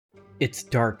It's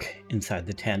dark inside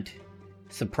the tent.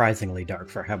 Surprisingly dark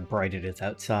for how bright it is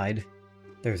outside.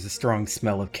 There's a strong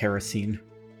smell of kerosene.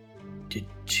 Did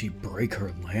she break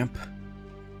her lamp?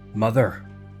 Mother!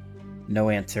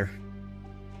 No answer.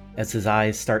 As his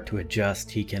eyes start to adjust,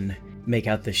 he can make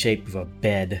out the shape of a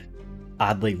bed,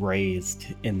 oddly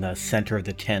raised in the center of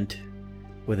the tent,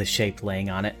 with a shape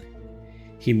laying on it.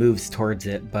 He moves towards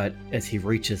it, but as he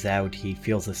reaches out, he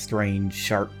feels a strange,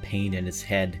 sharp pain in his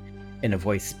head, and a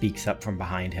voice speaks up from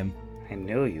behind him. I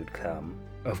knew you'd come.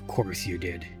 Of course you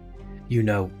did. You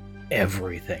know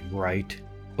everything, right?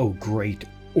 Oh great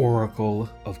Oracle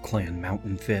of Clan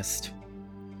Mountain Fist.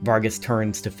 Vargas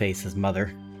turns to face his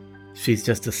mother. She's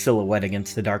just a silhouette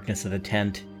against the darkness of the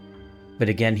tent. But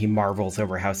again he marvels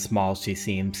over how small she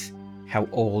seems, how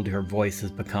old her voice has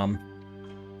become.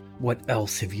 What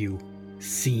else have you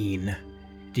seen?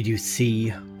 Did you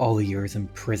see all the years in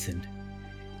prison?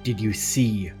 Did you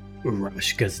see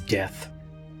Urashka's death?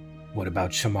 What about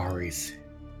Shamari's?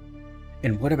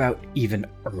 And what about even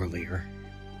earlier?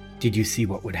 Did you see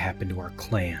what would happen to our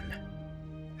clan?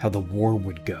 How the war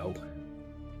would go?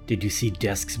 Did you see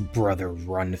Desk's brother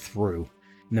run through,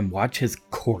 and then watch his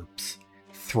corpse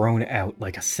thrown out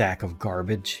like a sack of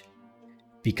garbage?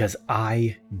 Because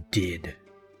I did.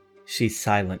 She's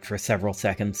silent for several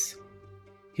seconds.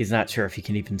 He's not sure if he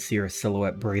can even see her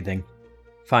silhouette breathing.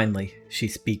 Finally, she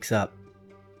speaks up.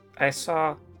 I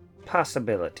saw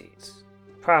possibilities.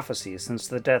 Prophecy since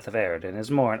the death of Aridin is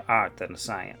more an art than a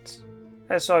science.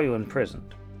 I saw you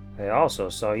imprisoned. I also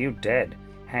saw you dead,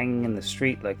 hanging in the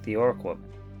street like the orc woman.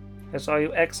 I saw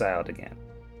you exiled again.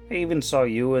 I even saw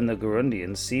you and the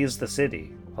Garundians seize the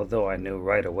city, although I knew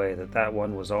right away that that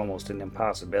one was almost an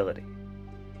impossibility.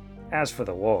 As for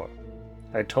the war,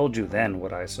 I told you then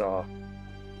what I saw.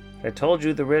 I told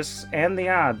you the risks and the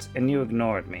odds, and you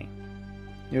ignored me.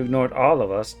 You ignored all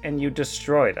of us, and you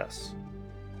destroyed us.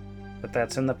 But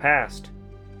that's in the past.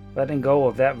 Letting go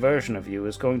of that version of you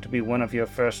is going to be one of your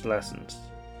first lessons.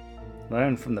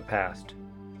 Learn from the past,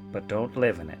 but don't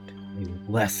live in it.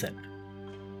 A lesson?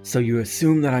 So you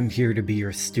assume that I'm here to be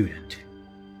your student?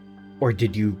 Or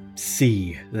did you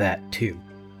see that too?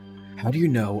 How do you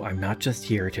know I'm not just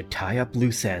here to tie up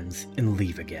loose ends and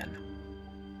leave again?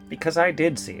 Because I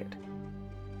did see it.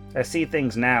 I see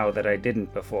things now that I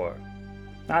didn't before.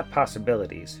 Not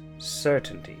possibilities,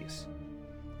 certainties.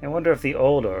 I wonder if the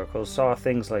old oracles saw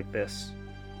things like this.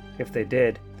 If they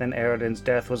did, then Aridin's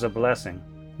death was a blessing,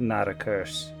 not a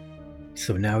curse.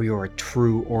 So now you're a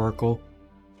true oracle?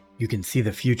 You can see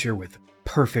the future with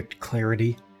perfect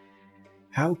clarity?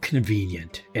 How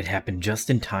convenient it happened just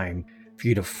in time for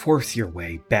you to force your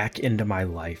way back into my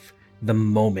life the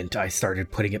moment I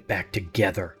started putting it back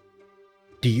together.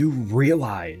 Do you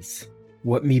realize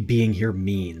what me being here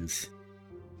means?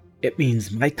 It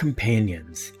means my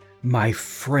companions, my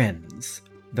friends,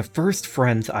 the first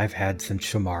friends I've had since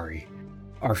Shamari,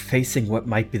 are facing what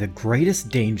might be the greatest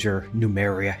danger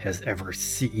Numeria has ever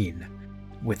seen.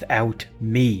 Without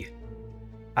me.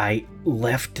 I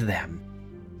left them.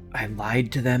 I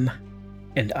lied to them,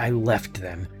 and I left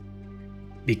them.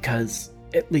 Because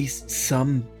at least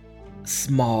some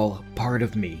small part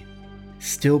of me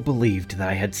still believed that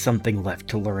I had something left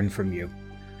to learn from you.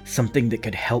 Something that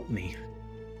could help me.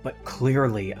 But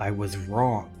clearly I was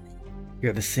wrong.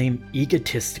 You're the same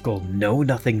egotistical,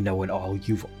 know-nothing know-it-all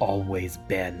you've always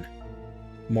been.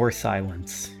 More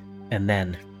silence, and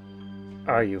then...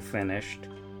 Are you finished?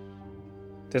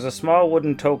 There's a small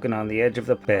wooden token on the edge of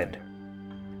the bed.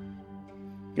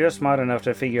 You're smart enough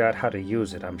to figure out how to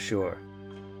use it, I'm sure.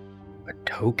 A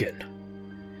token?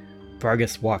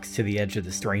 Vargas walks to the edge of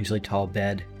the strangely tall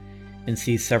bed and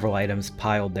sees several items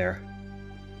piled there.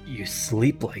 You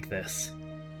sleep like this.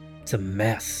 It's a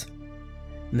mess.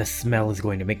 And the smell is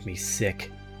going to make me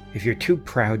sick. If you're too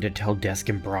proud to tell Desk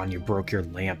and Braun you broke your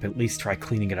lamp, at least try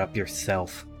cleaning it up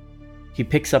yourself. He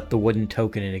picks up the wooden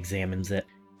token and examines it,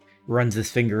 runs his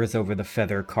fingers over the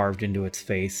feather carved into its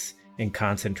face, and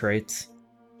concentrates.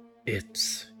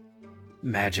 It's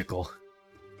magical.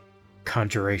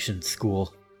 Conjuration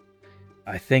school.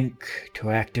 I think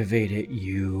to activate it,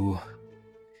 you...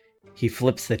 He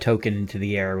flips the token into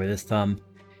the air with his thumb,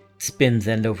 spins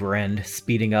end over end,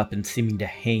 speeding up and seeming to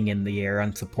hang in the air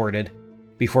unsupported,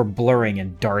 before blurring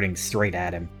and darting straight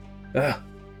at him. Ugh!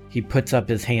 He puts up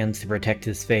his hands to protect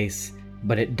his face,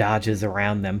 but it dodges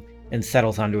around them and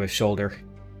settles onto his shoulder.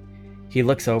 He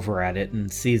looks over at it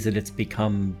and sees that it's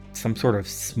become some sort of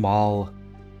small,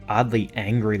 oddly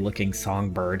angry-looking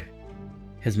songbird.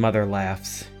 His mother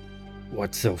laughs.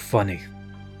 What's so funny?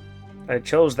 I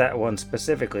chose that one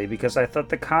specifically because I thought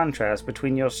the contrast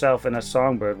between yourself and a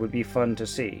songbird would be fun to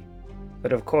see.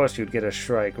 But of course you'd get a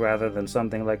shrike rather than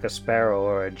something like a sparrow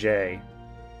or a jay.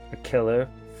 A killer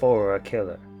for a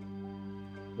killer.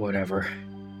 Whatever.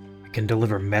 I can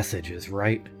deliver messages,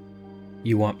 right?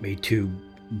 You want me to,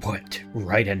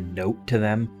 write a note to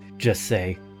them? Just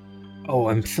say, "Oh,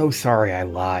 I'm so sorry I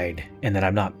lied, and that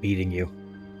I'm not beating you.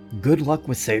 Good luck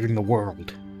with saving the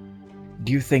world."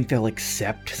 Do you think they'll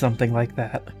accept something like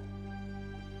that?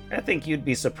 I think you'd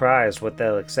be surprised what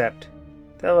they'll accept.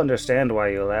 They'll understand why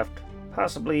you left,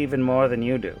 possibly even more than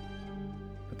you do.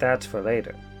 But that's for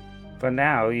later. For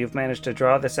now, you've managed to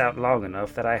draw this out long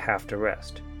enough that I have to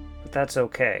rest. But that's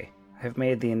okay. I've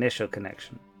made the initial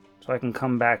connection, so I can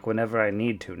come back whenever I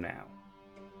need to now.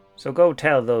 So go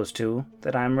tell those two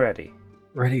that I'm ready.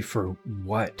 Ready for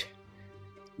what?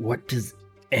 What does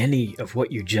any of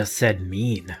what you just said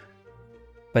mean?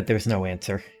 But there's no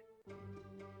answer.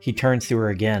 He turns to her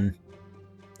again,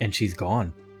 and she's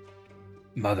gone.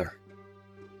 Mother.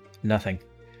 Nothing.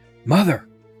 Mother!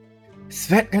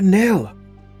 Svetka nil!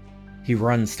 He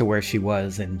runs to where she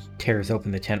was and tears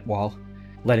open the tent wall,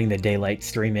 letting the daylight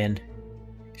stream in.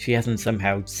 She hasn't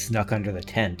somehow snuck under the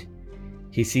tent.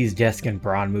 He sees Desk and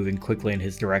Braun moving quickly in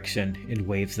his direction and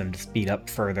waves them to speed up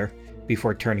further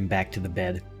before turning back to the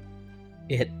bed.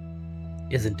 It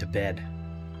isn't a bed.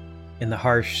 In the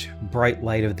harsh, bright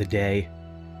light of the day,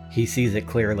 he sees it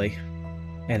clearly,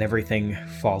 and everything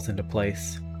falls into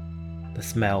place. The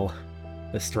smell,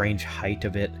 the strange height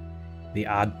of it, the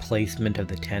odd placement of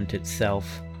the tent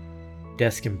itself,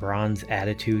 Desk and Braun's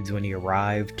attitudes when he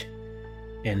arrived,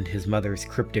 and his mother's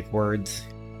cryptic words.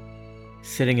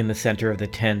 Sitting in the center of the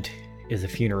tent is a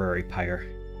funerary pyre.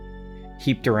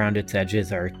 Heaped around its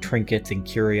edges are trinkets and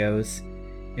curios,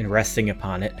 and resting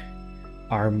upon it,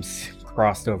 arms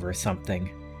crossed over something,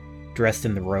 dressed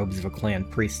in the robes of a clan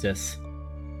priestess,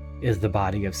 is the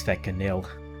body of Svetka Nil.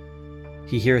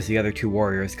 He hears the other two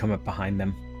warriors come up behind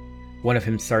them. One of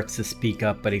him starts to speak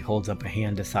up, but he holds up a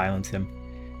hand to silence him,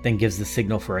 then gives the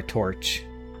signal for a torch.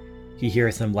 He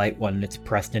hears them light one, and it's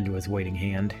pressed into his waiting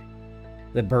hand.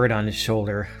 The bird on his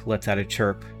shoulder lets out a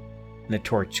chirp, and the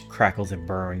torch crackles and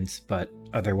burns, but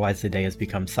otherwise the day has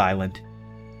become silent.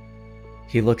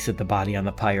 He looks at the body on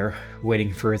the pyre,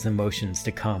 waiting for his emotions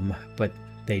to come, but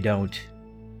they don't.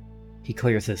 He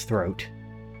clears his throat.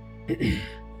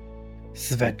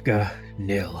 Svetka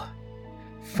Nil,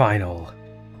 final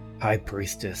High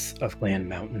Priestess of Clan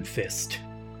Mountain Fist,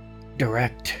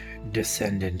 direct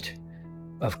descendant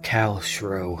of Kal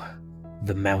Shro,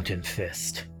 the Mountain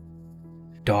Fist,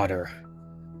 daughter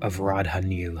of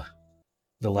Radhanil,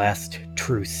 the last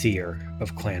true seer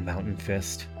of Clan Mountain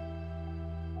Fist,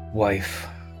 wife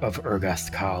of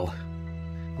Urgast Kal,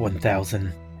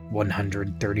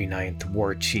 1139th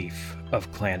War Chief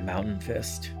of Clan Mountain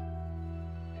Fist,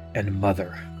 and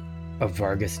mother of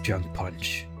Vargas Junk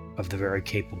Punch of the very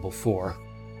capable Four.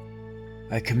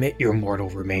 I commit your mortal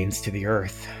remains to the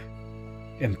earth,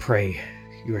 and pray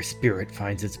your spirit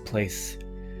finds its place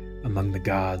among the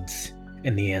gods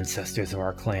and the ancestors of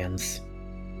our clans.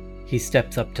 He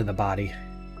steps up to the body,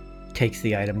 takes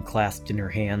the item clasped in her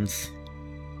hands,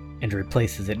 and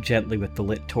replaces it gently with the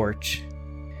lit torch.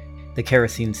 The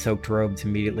kerosene-soaked robes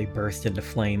immediately burst into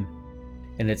flame,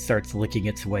 and it starts licking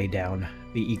its way down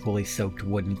the equally soaked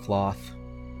wooden cloth.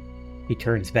 He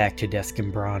turns back to Desk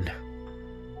and Braun.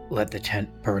 Let the tent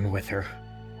burn with her.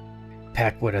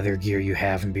 Pack what other gear you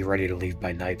have and be ready to leave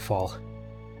by nightfall.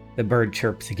 The bird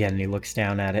chirps again and he looks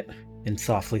down at it and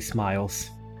softly smiles.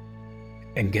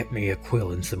 And get me a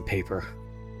quill and some paper.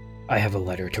 I have a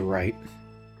letter to write.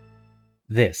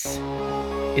 This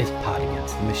is Pot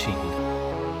Against the Machine.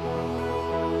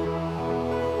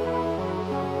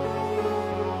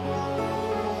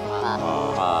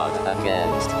 Pod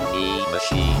Against the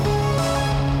Machine.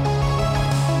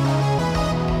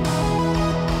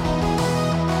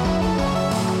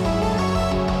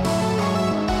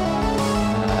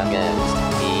 Against the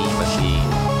Machine.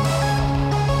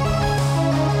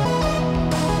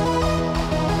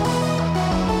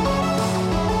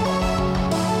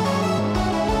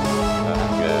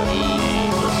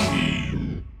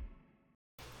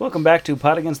 Welcome back to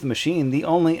Pot Against the Machine, the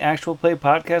only actual play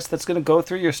podcast that's going to go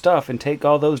through your stuff and take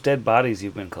all those dead bodies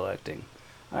you've been collecting.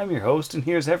 I'm your host, and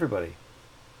here's everybody.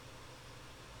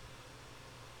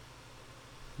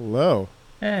 Hello.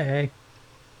 Hey.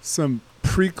 Some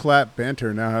pre-clap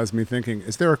banter now has me thinking,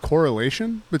 is there a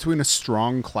correlation between a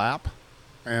strong clap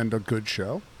and a good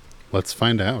show? Let's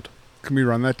find out. Can we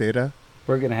run that data?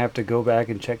 We're going to have to go back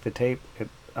and check the tape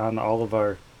on all of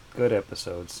our good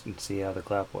episodes and see how the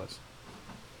clap was.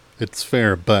 It's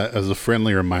fair, but as a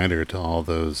friendly reminder to all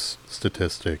those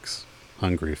statistics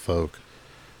hungry folk,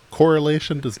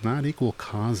 correlation does not equal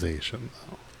causation,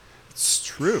 though. It's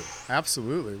true.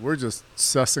 Absolutely. We're just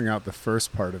sussing out the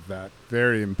first part of that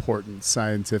very important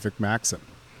scientific maxim.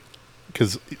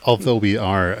 Because although we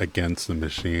are against the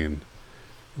machine,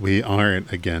 we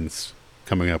aren't against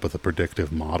coming up with a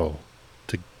predictive model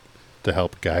to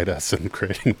help guide us in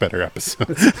creating better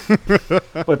episodes.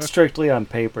 But strictly on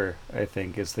paper, I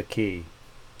think, is the key.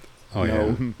 Oh,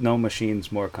 yeah. No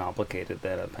machine's more complicated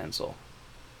than a pencil.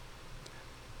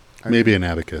 Maybe an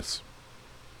abacus.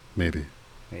 Maybe.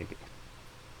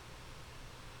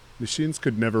 Machines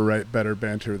could never write better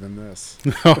banter than this.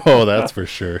 Oh, that's for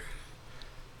sure.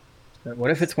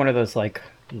 What if it's one of those, like,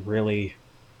 really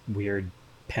weird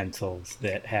pencils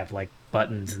that have, like,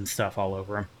 buttons and stuff all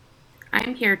over them?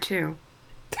 I'm here too.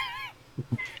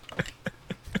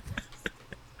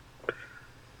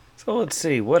 So let's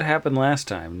see, what happened last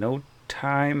time? No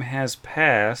time has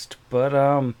passed,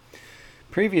 but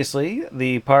previously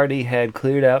the party had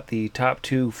cleared out the top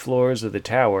 2 floors of the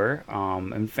tower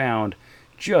and found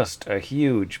just a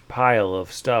huge pile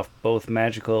of stuff, both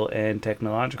magical and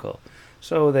technological.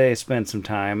 So they spent some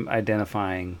time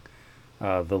identifying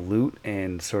the loot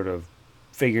and sort of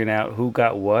figuring out who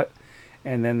got what.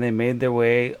 And then they made their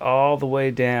way all the way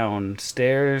down,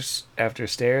 stairs after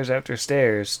stairs after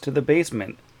stairs, to the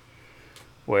basement,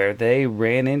 where they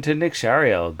ran into Nick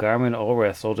Shariel, Garmin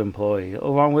Ulreth's old employee,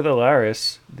 along with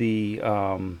Alaris, the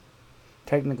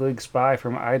Technic spy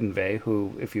from Eidenvey,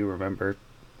 who, if you remember,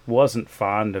 wasn't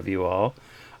fond of you all,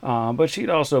 but she'd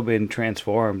also been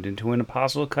transformed into an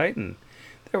Apostle Chiton.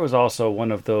 There was also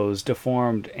one of those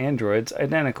deformed androids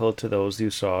identical to those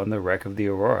you saw in the wreck of the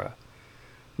Aurora.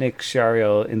 Nick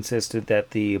Shariel insisted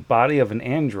that the body of an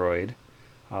android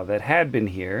that had been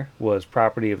here was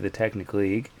property of the Technic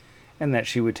League, and that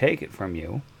she would take it from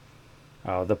you.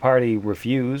 The party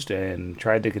refused and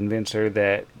tried to convince her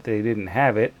that they didn't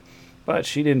have it, but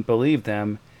she didn't believe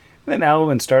them. Then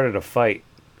Alwyn started a fight.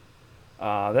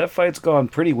 That fight's gone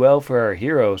pretty well for our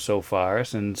hero so far,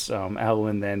 since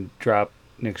Alwyn then dropped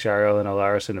Nick Shariel and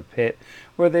Alaris in a pit,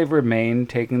 where they've remained,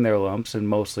 taking their lumps and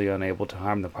mostly unable to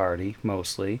harm the party,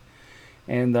 mostly.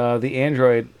 And the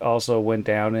android also went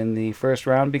down in the first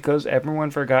round because everyone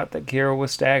forgot that Kira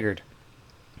was staggered,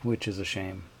 which is a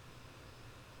shame.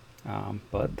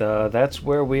 But that's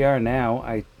where we are now.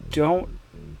 I don't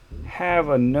have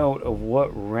a note of what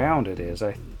round it is.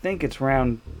 I think it's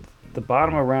the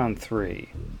bottom of round 3.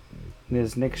 It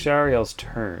is Nick Shariel's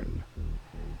turn.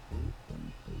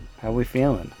 How we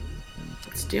feeling?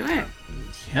 Let's do it.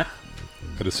 Yeah.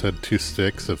 I just had 2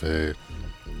 sticks of a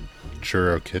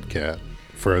churro Kit Kat.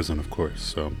 Frozen, of course,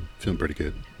 so I'm feeling pretty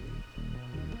good.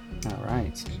 All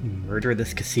right. Murder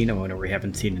this casino owner we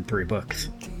haven't seen in 3 books.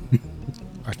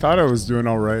 I thought I was doing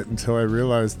all right until I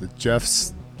realized that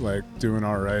Jeff's, like, doing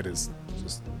all right is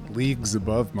just leagues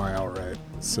above my all right.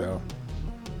 So,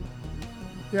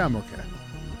 yeah, I'm okay.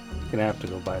 You're gonna have to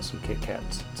go buy some Kit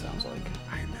Kats, it sounds like.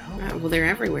 I know. Well, they're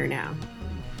everywhere now.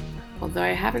 Although I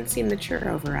haven't seen the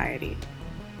churro variety.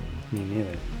 Me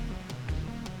neither.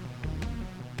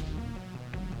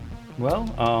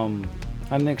 Well, on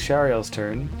Nick Shariel's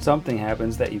turn, something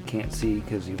happens that you can't see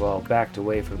because you've all backed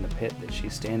away from the pit that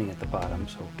she's standing at the bottom,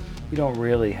 so you don't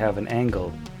really have an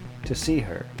angle to see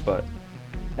her. But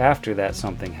after that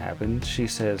something happens, she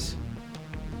says,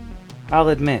 "I'll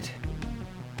admit,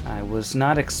 I was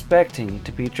not expecting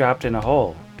to be dropped in a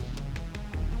hole.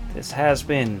 This has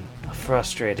been a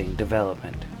frustrating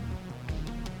development.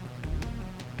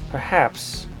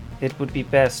 Perhaps it would be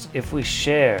best if we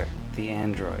share the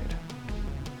android.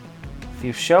 If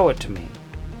you show it to me,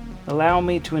 allow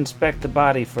me to inspect the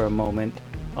body for a moment,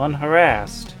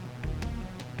 unharassed.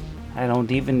 I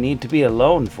don't even need to be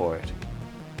alone for it.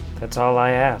 That's all I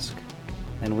ask,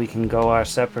 and we can go our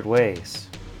separate ways."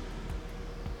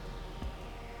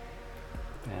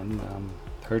 And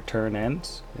her turn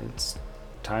ends. It's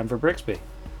time for Brixby.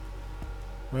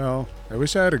 Well, I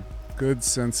wish I had a good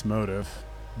sense motive,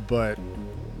 but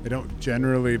I don't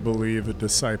generally believe a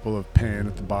disciple of pain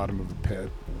at the bottom of a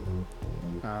pit.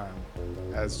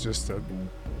 As just I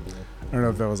don't know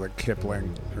if that was like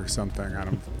Kipling or something. I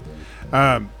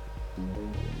don't.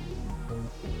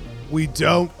 We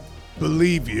don't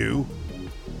believe you.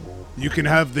 You can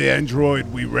have the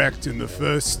android we wrecked in the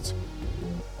first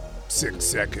 6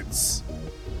 seconds.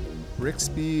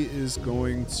 Brixby is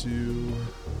going to.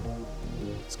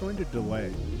 It's going to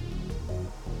delay.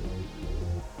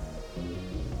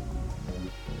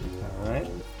 All right.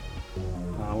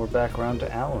 We're back around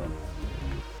to Alwyn.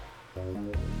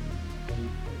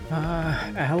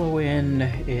 Alwyn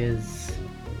is,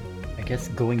 I guess,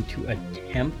 going to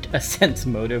attempt a sense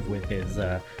motive with his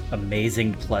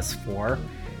amazing +4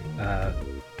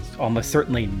 It's almost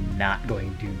certainly not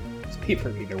going to speed for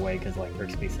either way, because like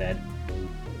Brixby said.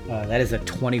 That is a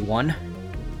 21.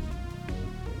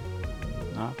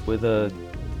 With a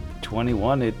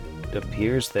 21, it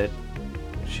appears that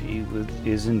she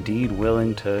is indeed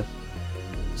willing to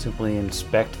simply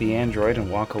inspect the android and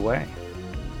walk away.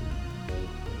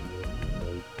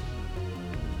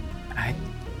 I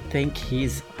think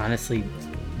he's honestly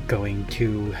going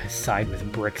to side with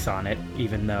Brix on it,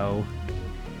 even though...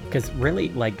 Because really,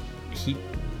 like, he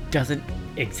doesn't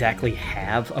exactly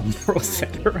have a moral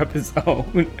center of his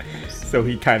own, so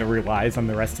he kind of relies on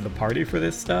the rest of the party for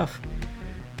this stuff.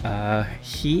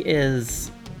 He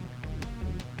is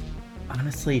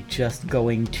honestly just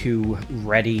going to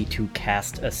ready to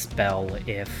cast a spell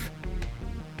if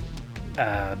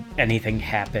anything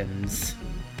happens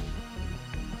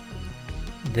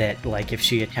that, like, if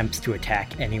she attempts to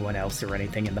attack anyone else or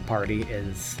anything in the party,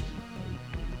 is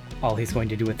all he's going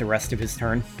to do with the rest of his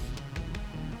turn.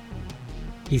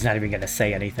 He's not even going to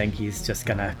say anything. He's just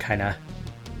going to kind of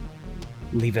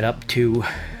leave it up to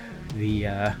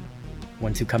the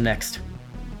ones who come next.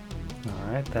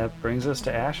 All right, that brings us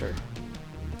to Asher.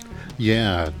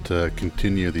 Yeah, to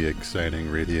continue the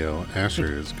exciting radio,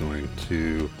 Asher is going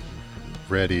to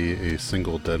ready a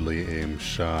single deadly aim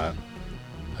shot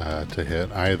to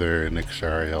hit either Nick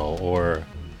Shariel or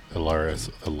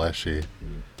Ilaris Aleshi,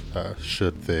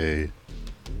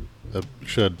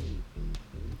 should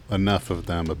enough of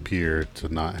them appear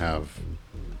to not have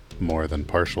more than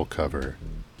partial cover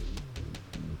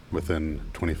within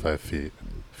 25 feet.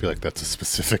 I feel like that's a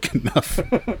specific enough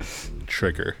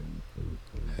trigger.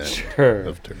 Sure.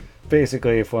 Of turn.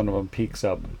 Basically, if one of them peeks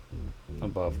up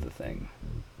above the thing.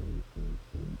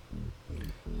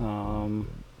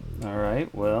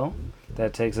 Alright, well,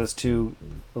 that takes us to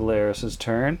Alaris's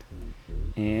turn.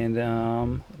 And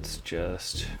let's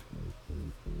just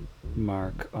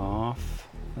mark off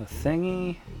a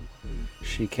thingy.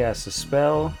 She casts a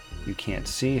spell. You can't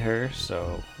see her,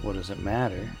 so what does it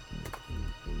matter?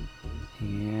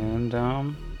 And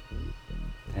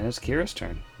it's Kira's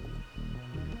turn.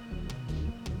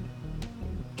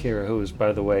 Kira, who is,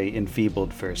 by the way,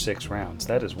 enfeebled for 6 rounds.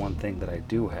 That is one thing that I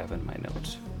do have in my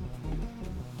notes.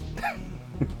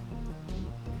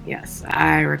 Yes,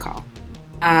 I recall.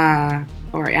 And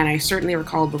I certainly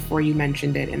recalled before you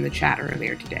mentioned it in the chat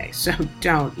earlier today, so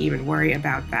don't even worry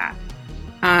about that.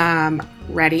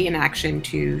 Ready in action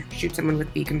to shoot someone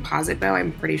with the composite bow.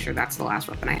 I'm pretty sure that's the last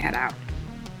weapon I had out.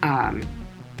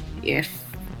 If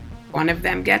one of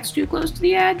them gets too close to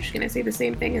the edge, can I say the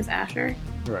same thing as Asher?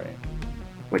 Right.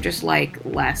 Or just like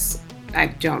less, I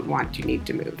don't want to need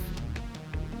to move.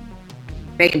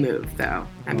 They can move though.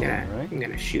 I'm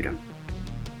gonna shoot them.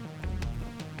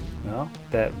 Well,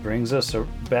 that brings us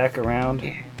back around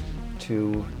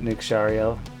to Nick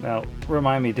Shariel. Now,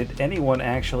 remind me, did anyone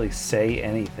actually say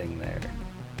anything there?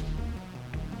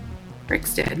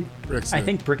 Brix did. Brix I did.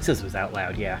 think Brix's was out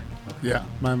loud, yeah. Yeah,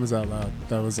 mine was out loud.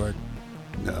 That was like,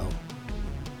 no.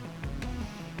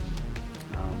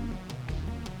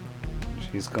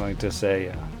 She's going to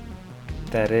say,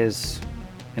 that is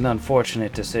an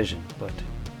unfortunate decision, but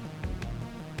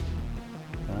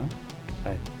well,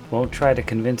 I won't try to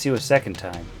convince you a second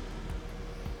time.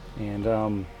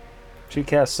 And she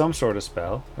casts some sort of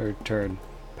spell. Her turn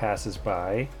passes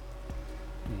by,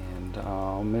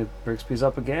 and Brixby's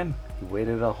up again. He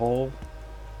waited a whole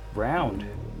round.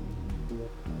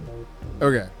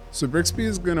 Okay, so Brixby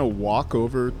is going to walk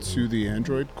over to the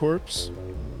android corpse.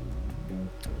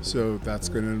 So that's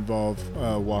going to involve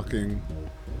walking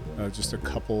just a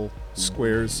couple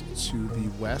squares to the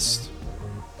west.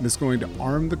 And it's going to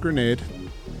arm the grenade.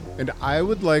 And I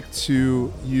would like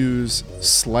to use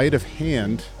sleight of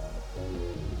hand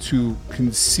to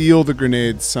conceal the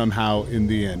grenade somehow in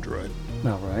the android.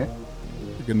 All right.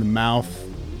 Like in the mouth.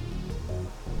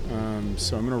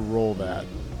 So I'm going to roll that,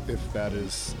 if that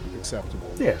is acceptable.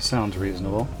 Yeah, sounds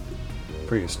reasonable.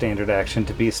 For your standard action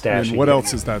to be stashing. And what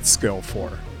else is that skill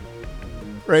for?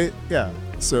 Right? Yeah.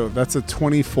 So that's a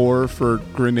 24 for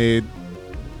grenade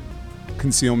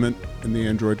concealment in the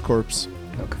android corpse.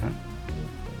 Okay.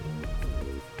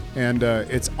 And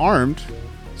it's armed.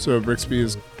 So Brixby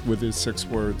is, with his 6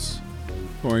 words,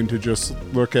 going to just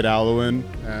look at Alwyn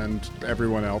and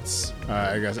everyone else.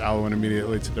 I guess Alwyn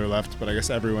immediately to their left, but I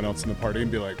guess everyone else in the party, and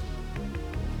be like,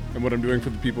 and what I'm doing for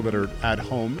the people that are at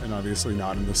home and obviously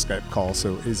not in the Skype call,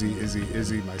 so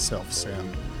Izzy, myself, Sam,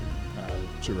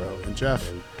 Jiro, and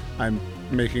Jeff, I'm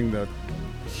making the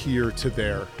here to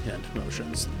there hand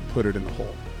motions. Put it in the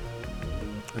hole.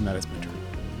 And that is my turn.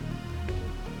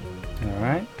 All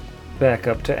right. Back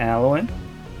up to Alwyn.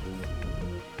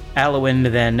 Alwyn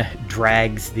then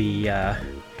drags the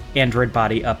android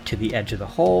body up to the edge of the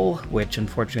hole, which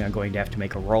unfortunately I'm going to have to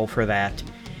make a roll for that.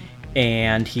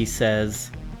 And he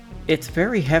says, "It's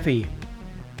very heavy.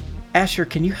 Asher,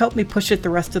 can you help me push it the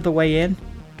rest of the way in?"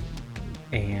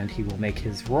 And he will make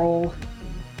his roll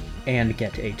and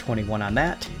get a 21 on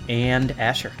that. And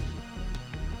Asher.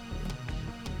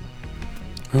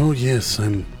 Oh, yes,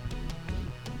 I'm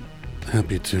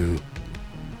happy to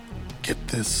get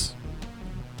this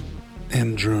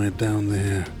android down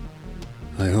there.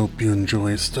 I hope you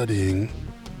enjoy studying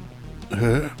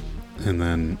her. And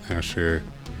then Asher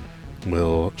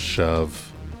will shove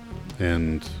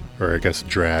or I guess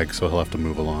drag, so he'll have to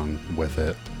move along with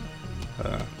it.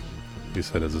 He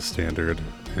said as a standard.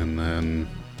 And then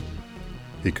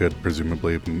he could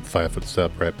presumably 5-foot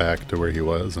step right back to where he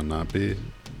was and not be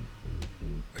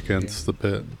against the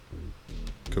pit.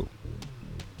 Cool.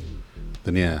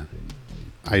 Then yeah,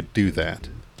 I do that.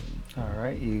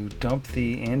 Alright, you dump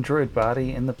the android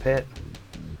body in the pit.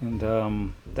 And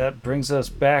that brings us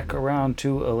back around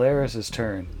to Alaris's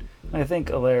turn. I think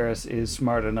Alaris is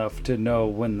smart enough to know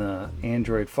when the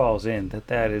android falls in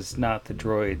that is not the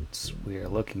droids we are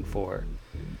looking for.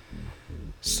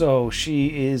 So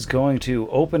she is going to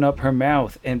open up her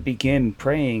mouth and begin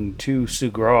praying to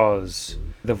Sugraz,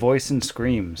 the voice and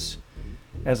screams.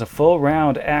 As a full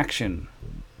round action,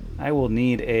 I will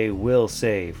need a will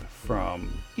save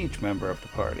from each member of the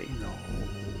party. No.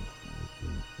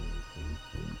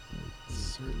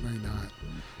 Certainly not.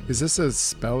 Is this a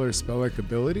spell or spell-like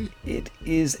ability? It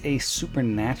is a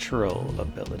supernatural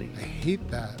ability. I hate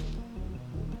that.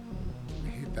 I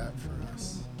hate that for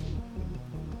us.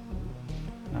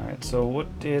 Alright, so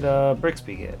what did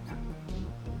Brixby get?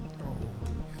 Oh,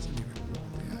 he hasn't even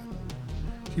rolled yet.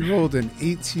 He rolled an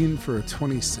 18 for a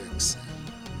 26.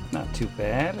 Not too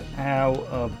bad. How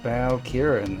about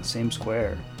Kira in the same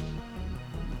square?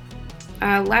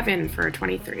 11 for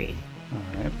 23.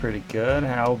 Alright, pretty good.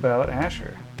 How about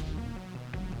Asher?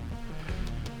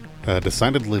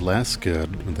 Decidedly less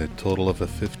good with a total of a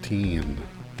 15.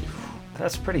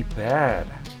 That's pretty bad.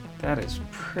 That is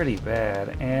pretty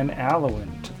bad. And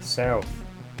Alwyn to the south.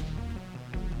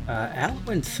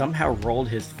 Alwyn somehow rolled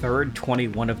his third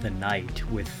 21 of the night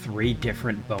with 3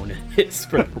 different bonuses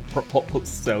for the rolls,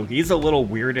 so he's a little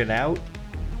weirded out,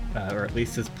 or at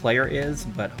least his player is,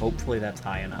 but hopefully that's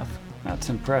high enough. That's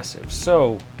impressive.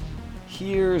 So,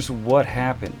 here's what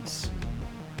happens.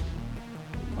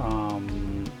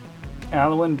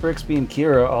 Alwyn, Brixby, and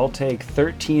Kira all take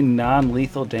 13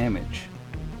 non-lethal damage.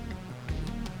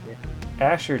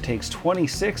 Asher takes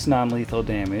 26 non-lethal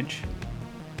damage.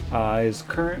 Is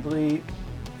currently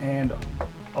and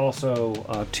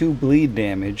also 2 bleed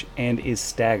damage and is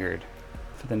staggered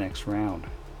for the next round.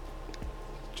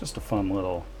 Just a fun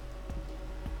little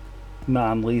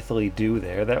non-lethally do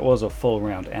there. That was a full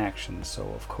round action, so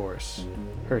of course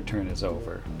her turn is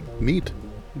over. Neat.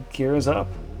 Kira's up.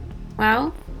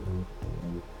 Well,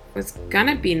 was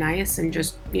gonna be nice and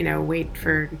just, wait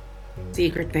for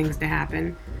secret things to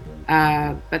happen.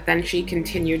 But then she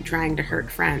continued trying to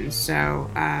hurt friends, so,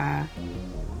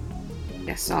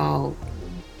 guess I'll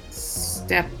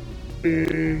step...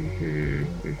 I'm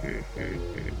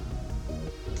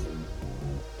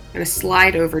gonna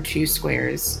slide over 2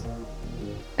 squares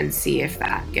and see if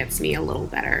that gets me a little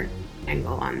better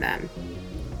angle on them.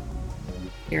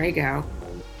 Here I go.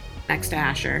 Next to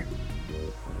Asher.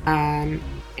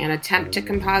 An attempt to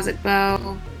composite bow.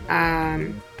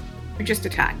 Who just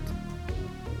attacked?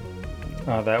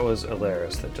 That was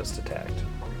Alaris that just attacked.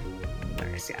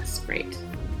 Alaris, yes, great.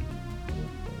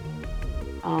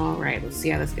 Alright, let's see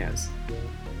how this goes.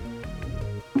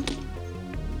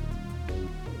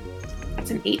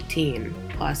 That's an 18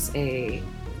 plus a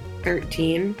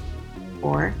 13,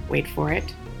 or, wait for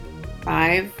it,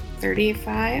 5,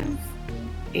 35,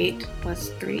 8 plus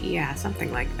 3, yeah,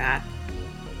 something like that.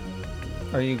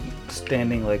 Are you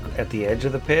standing like at the edge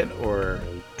of the pit, or?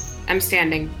 I'm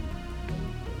standing.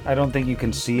 I don't think you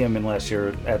can see him unless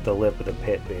you're at the lip of the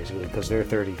pit, basically, because they're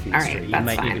 30 feet All right, straight. You that's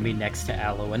might need fine. to be next to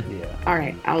Alwyn. Yeah.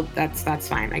 Alright, that's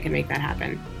fine. I can make that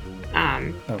happen.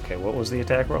 Okay, what was the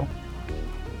attack roll?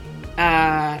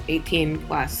 18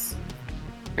 plus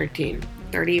 13.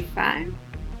 35?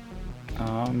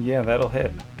 Yeah, that'll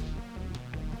hit.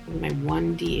 My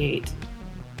 1d8.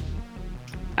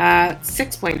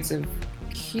 6 points of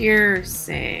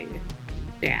piercing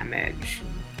damage.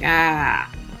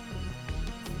 Ah,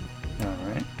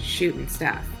 Alright. shooting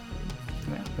stuff.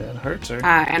 Yeah, that hurts her.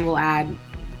 And we'll add...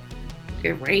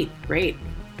 Great. We'll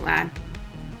add...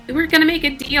 We were gonna make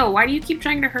a deal. Why do you keep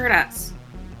trying to hurt us?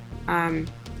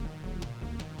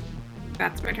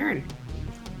 That's my turn.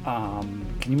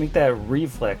 Can you make that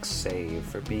reflex save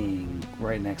for being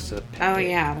right next to the pit? Oh,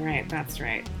 yeah, right. That's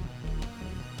right.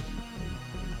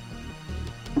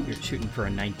 You're shooting for a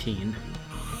 19.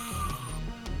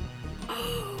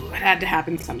 It had to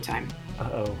happen sometime.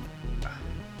 Uh-oh.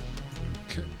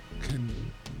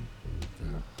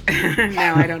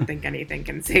 No, I don't think anything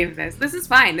can save this. This is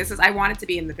fine. I wanted to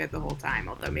be in the pit the whole time,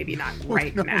 although maybe not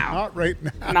right No, now. Not right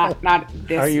now. Not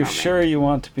this Are you moment. sure you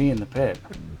want to be in the pit?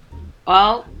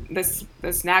 Well, this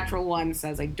natural one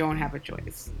says I don't have a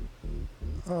choice.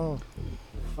 Oh,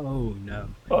 Oh no.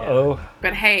 Uh-oh.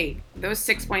 But hey, those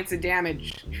 6 points of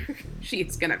damage,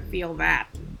 she's gonna feel that.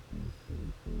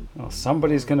 Well,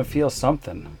 somebody's gonna feel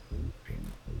something.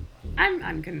 I'm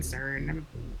unconcerned. I'm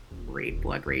a great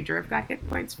blood rager. I've got hit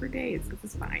points for days. This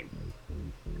is fine.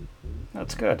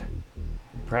 That's good.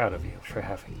 I'm proud of you for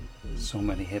having so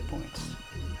many hit points.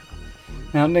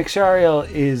 Now, Nixariel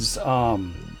is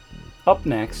up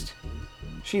next.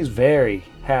 She's very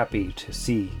happy to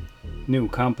see new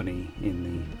company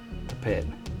in the pit.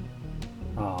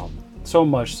 So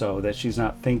much so that she's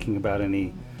not thinking about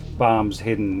any bombs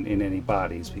hidden in any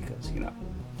bodies because,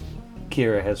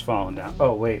 Kira has fallen down.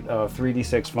 Oh, wait.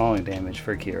 3d6 falling damage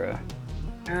for Kira.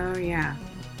 Oh, yeah.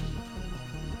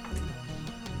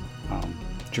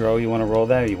 Dro, you want to roll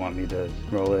that, or you want me to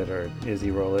roll it, or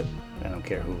Izzy roll it? I don't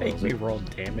care who Make rolls me it. roll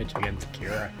damage against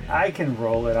Kira. I can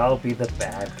roll it. I'll be the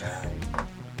bad guy.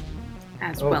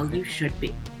 As Okay. well you should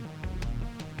be.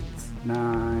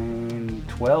 9,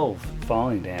 12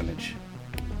 falling damage.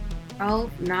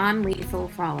 12 non-lethal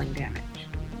falling damage.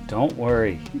 Don't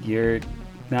worry. You're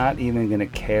not even going to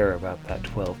care about that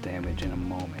 12 damage in a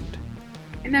moment.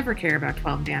 I never care about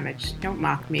 12 damage. Don't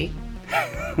mock me.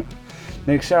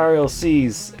 Nixariel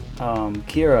sees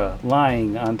Kira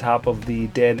lying on top of the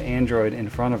dead android in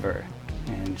front of her,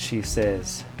 and she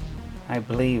says, I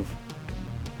believe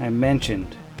I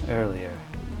mentioned earlier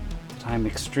that I'm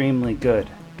extremely good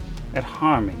at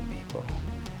harming people.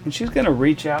 And she's going to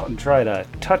reach out and try to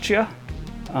touch you.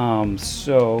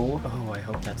 So Oh, I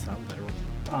hope that's not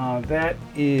literal. that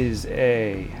is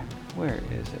a... Where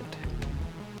is it?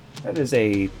 That is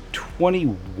a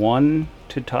 21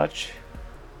 to touch.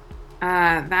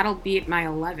 That'll beat my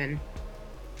 11.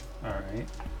 Alright.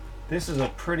 This is a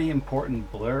pretty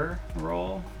important blur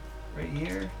roll right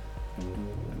here. Let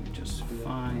me just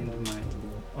find my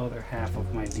other half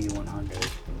of my D100.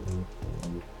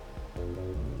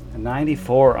 A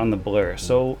 94 on the blur.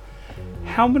 So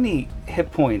how many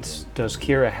hit points does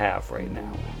Kira have right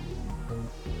now?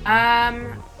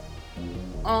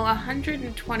 Well,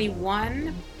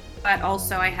 121, but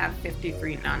also I have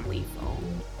 53 non-lethal.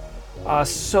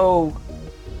 So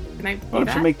Can I do why don't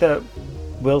that? you make that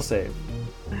will save?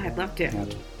 I'd love to.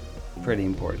 That's pretty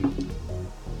important.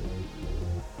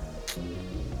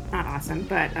 Not awesome,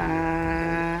 but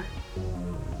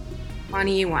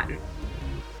 21.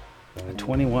 A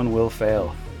 21 will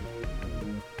fail.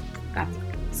 That's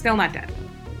still not dead.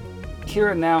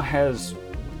 Kira now has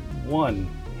 1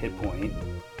 hit point,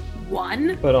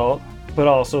 1? but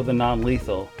also the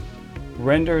non-lethal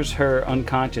renders her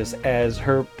unconscious as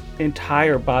her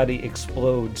entire body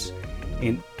explodes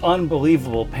in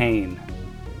unbelievable pain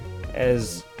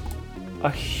as a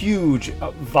huge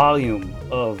volume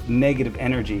of negative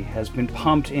energy has been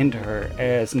pumped into her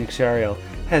as Nixariel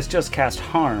has just cast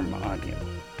harm on you.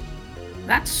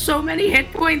 That's so many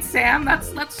hit points, Sam.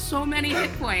 That's so many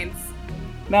hit points.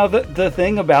 Now the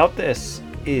thing about this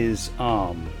is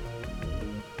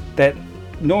that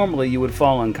normally you would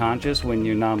fall unconscious when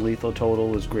your non-lethal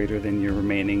total is greater than your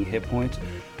remaining hit points,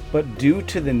 but due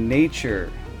to the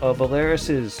nature of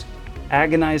Alaris's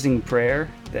agonizing prayer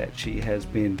that she has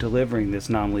been delivering this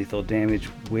non-lethal damage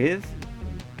with,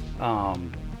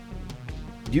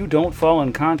 you don't fall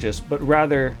unconscious, but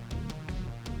rather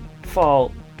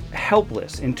fall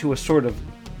helpless into a sort of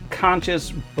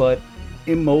conscious but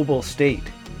immobile state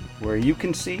where you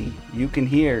can see, you can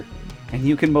hear, and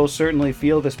you can most certainly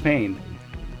feel this pain,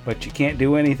 but you can't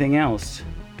do anything else.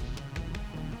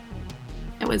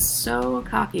 I was so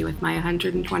cocky with my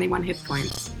 121 hit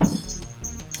points.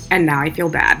 And now I feel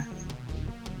bad.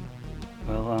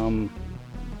 Well,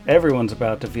 everyone's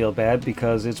about to feel bad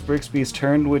because it's Brixby's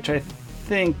turn, which I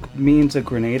think means a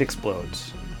grenade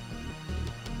explodes.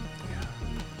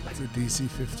 That's a DC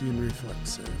 15 reflex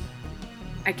save.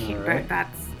 I can't, Alright. but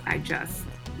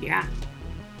yeah.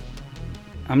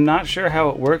 I'm not sure how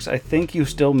it works. I think you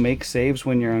still make saves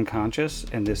when you're unconscious,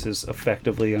 and this is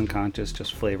effectively unconscious,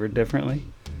 just flavored differently.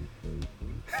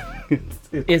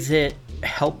 Is it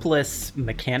helpless,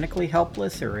 mechanically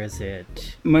helpless, or is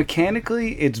it...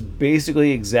 Mechanically, it's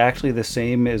basically exactly the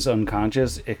same as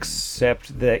unconscious,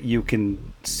 except that you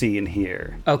can see and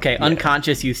hear. Okay,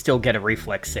 unconscious, you still get a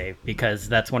reflex save, because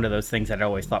that's one of those things that I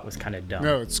always thought was kind of dumb.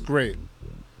 No, it's great.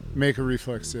 Make a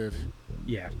reflex save.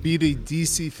 Yeah. Beat a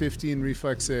DC 15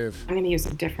 reflex save. I'm going to use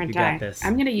a different You die. got this.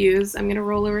 I'm going to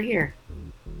roll over here.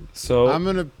 So I'm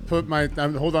gonna put my.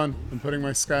 Hold on. I'm putting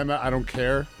my sky metal. I don't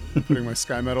care. I'm putting my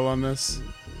sky metal on this.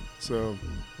 So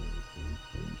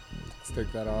let's take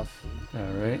that off. all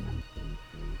right.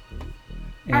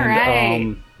 And, All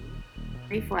right.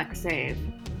 Reflex save.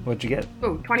 What'd you get?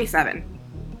 Ooh, 27.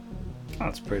 Oh,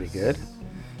 that's pretty good.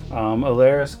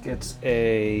 Alaris gets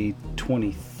a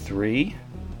 23.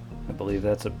 I believe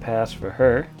that's a pass for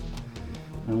her.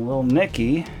 And little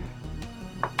Niki,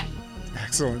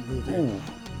 Excellent movie.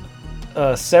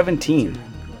 17.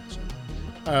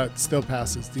 It still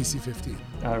passes. DC 15.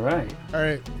 All right. All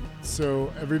right.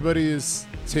 So everybody is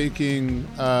taking.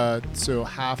 So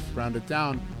half rounded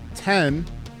down, 10,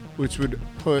 which would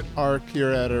put our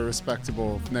Kira at a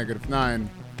respectable -9,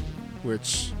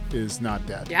 which is not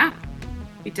dead. Yeah.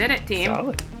 We did it, team.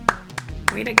 Solid.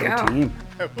 Way to Good go. team.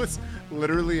 I was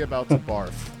literally about to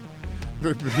barf.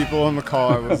 The people on the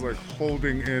call, I was like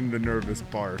holding in the nervous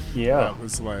barf. Yeah. That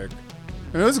was like,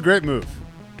 and it was a great move.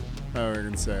 I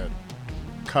can say it.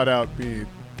 Cut out me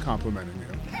complimenting you.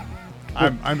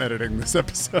 I'm editing this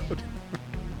episode.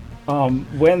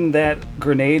 When that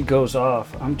grenade goes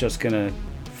off, I'm just gonna,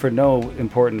 for no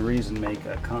important reason, make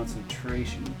a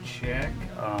concentration check.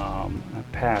 I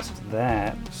passed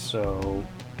that, so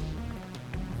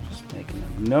just making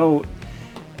a note.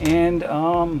 And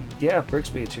yeah,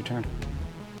 Brixby, it's your turn.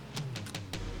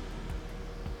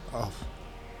 Oh.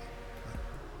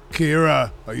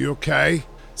 Kira, are you okay?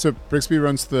 So Brixby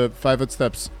runs the 5-foot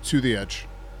steps to the edge.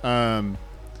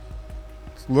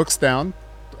 Looks down.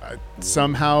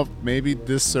 Somehow maybe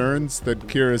discerns that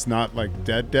Kira is not like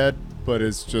dead, but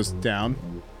is just down.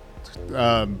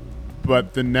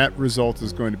 But the net result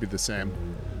is going to be the same.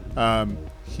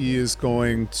 He is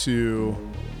going to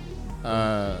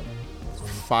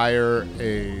fire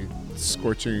a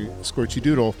scorchy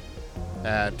doodle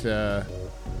at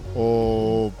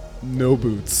old No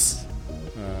Boots.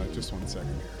 Just 1 second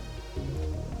here.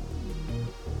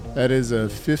 That is a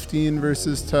 15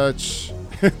 versus touch.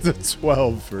 It's a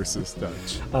 12 versus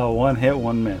touch. Oh, 1 hit,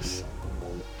 1 miss.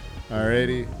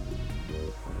 Alrighty.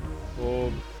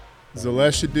 Old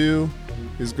Zaleshadu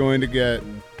is going to get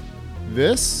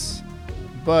this,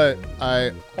 but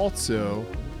I also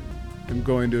am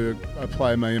going to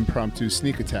apply my impromptu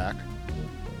sneak attack.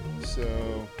 So,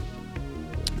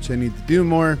 which I need to do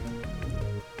more.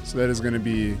 So that is going to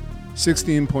be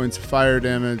 16 points of fire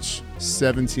damage,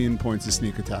 17 points of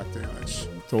sneak attack damage.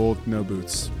 To old No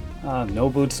Boots. No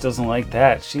Boots doesn't like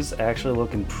that. She's actually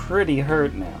looking pretty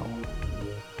hurt now.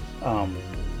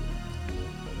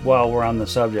 While we're on the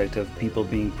subject of people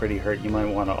being pretty hurt, you might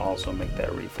want to also make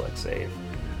that reflex save.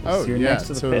 Oh, You're yeah, next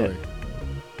to the totally. pit.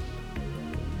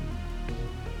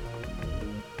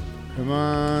 Come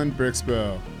on,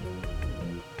 Brixbo.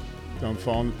 Don't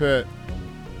fall in the pit.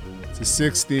 It's a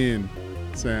 16,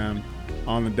 Sam,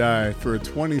 on the die for a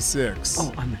 26.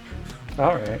 Oh,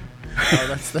 All right.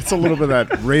 That's a little bit of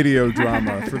that radio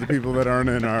drama for the people that aren't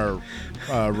in our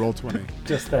Roll20.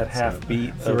 Just that half beat.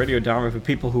 it's a radio drama for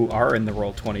people who are in the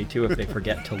roll 22 if they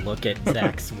forget to look at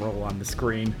Zach's roll on the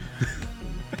screen.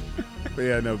 But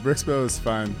yeah, no, Brixbo is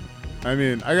fine. I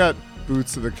mean, I got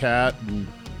Boots of the Cat, and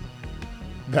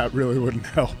that really wouldn't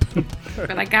help.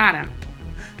 But I got him.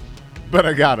 But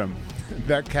I got him.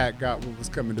 That cat got what was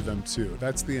coming to them, too.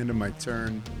 That's the end of my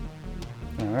turn.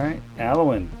 All right.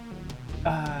 Alwyn.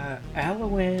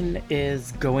 Alwyn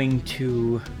is going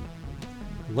to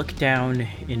look down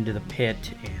into the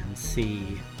pit and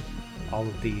see all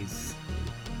of these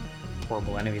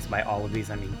horrible enemies. By all of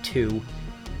these, I mean 2.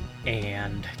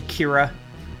 And Kira.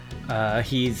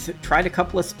 He's tried a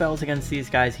couple of spells against these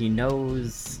guys. He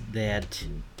knows that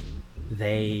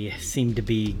they seem to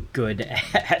be good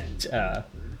at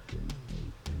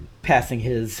passing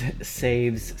his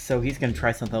saves, so he's going to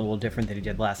try something a little different than he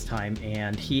did last time,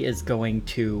 and he is going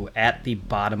to, at the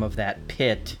bottom of that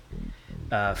pit,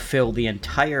 fill the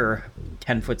entire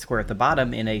 10-foot square at the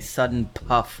bottom in a sudden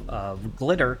puff of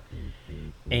glitter,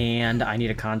 and I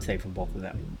need a con save from both of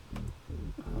them.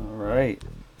 All right.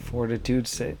 Fortitude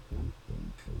save.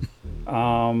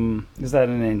 Is that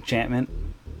an enchantment?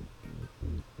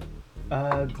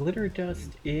 Glitter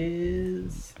dust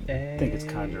is I think it's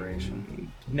conjuration.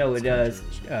 No, it does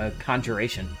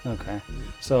conjuration. Okay.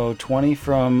 So 20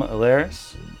 from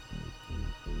Alaris.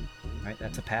 All right,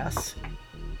 that's a pass.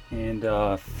 And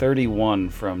 31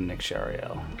 from Nick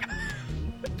Shariel.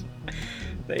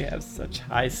 They have such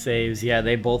high saves. Yeah,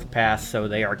 they both pass, so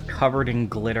they are covered in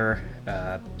glitter.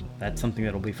 That's something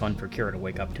that'll be fun for Kira to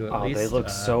wake up to at least. They look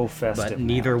so festive. But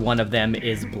neither now. one of them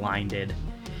is blinded.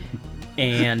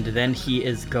 And then he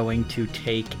is going to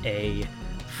take a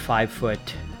 5-foot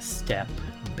step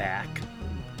back.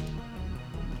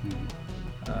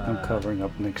 I'm covering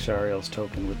up Nick Shariel's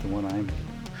token with the one I made.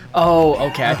 Oh,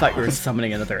 okay. I thought you were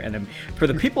summoning another enemy. For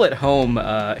the people at home,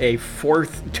 a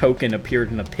 4th token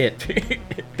appeared in a pit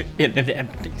in an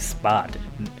empty spot.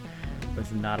 It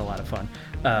was not a lot of fun.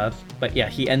 But yeah,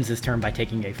 he ends his turn by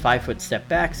taking a 5-foot step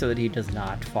back so that he does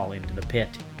not fall into the pit.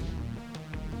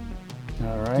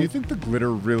 All right. Do you think the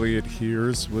glitter really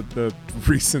adheres with the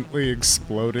recently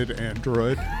exploded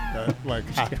android that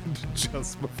happened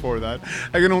just before that?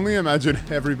 I can only imagine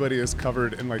everybody is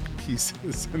covered in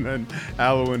pieces, and then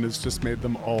Alwyn has just made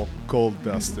them all gold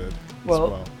dusted.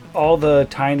 Well, all the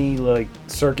tiny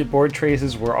circuit board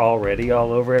traces were already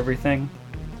all over everything.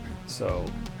 So,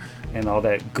 and all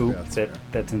that goop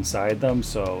that's inside them.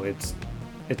 So it's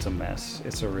a mess.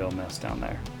 It's a real mess down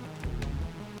there.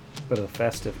 But a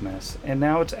festive mess. And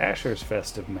now it's Asher's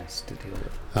festive mess to deal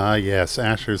with. Yes,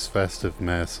 Asher's Festive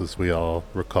Mess, as we all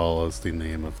recall, is the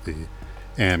name of the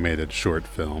animated short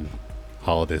film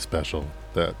holiday special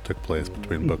that took place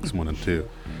between books 1 and 2.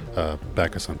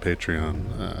 Back us on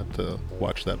Patreon to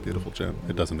watch that beautiful gem.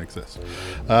 It doesn't exist.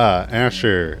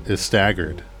 Asher is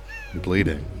staggered and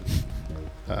bleeding,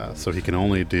 so he can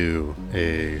only do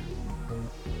a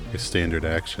standard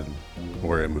action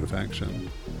or a move action.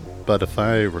 But if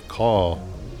I recall,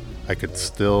 I could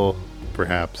still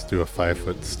perhaps do a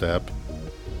 5-foot step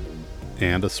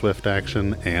and a swift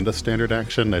action and a standard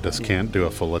action. I just can't do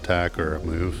a full attack or a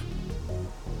move.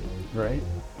 Right?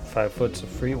 5 foot's a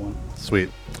free one. Sweet.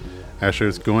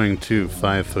 Asher's going to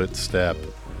 5-foot step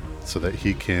so that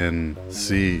he can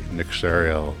see Nick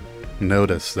Shariel,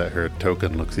 notice that her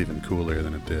token looks even cooler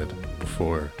than it did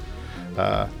before.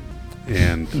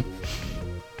 And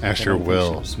Asher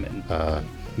will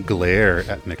glare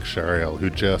at Nick Shariel, who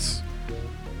just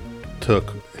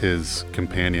took his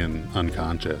companion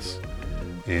unconscious,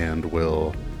 and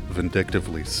will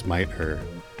vindictively smite her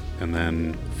and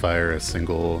then fire a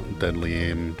single deadly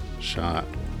aim shot.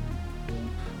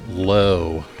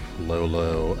 Low.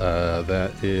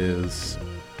 That is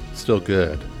still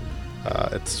good.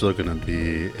 It's still going to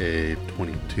be a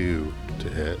 22 to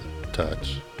hit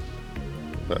touch,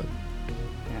 but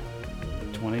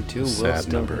 22 will sad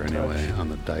still number hit anyway touch. on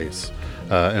the dice.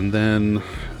 And then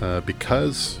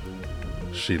because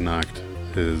she knocked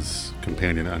his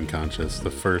companion unconscious, the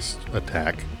first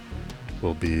attack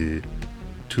will be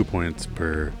 2 points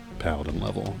per paladin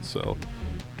level. So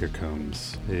here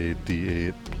comes a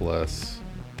d8 plus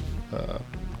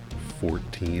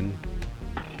 14.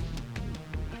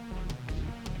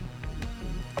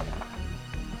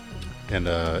 And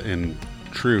in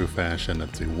true fashion,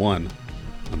 it's a 1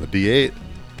 on the d8.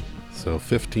 So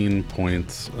 15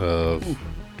 points of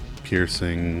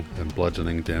piercing and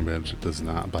bludgeoning damage. It does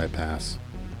not bypass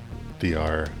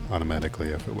DR automatically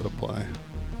if it would apply.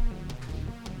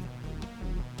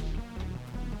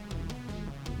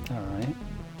 All right.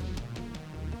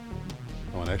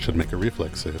 Oh, and I should make a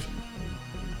reflex save.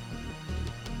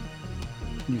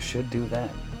 You should do that.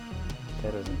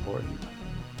 That is important.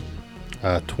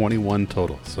 21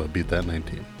 total, so I beat that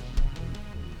 19.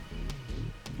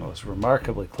 Well, it's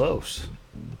remarkably close.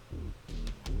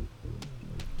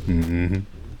 Mm-hmm.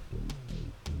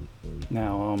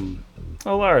 Now,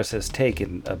 Alaris has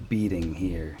taken a beating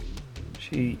here.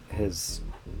 She's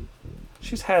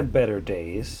had better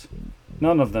days.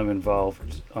 None of them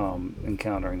involved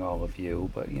encountering all of you,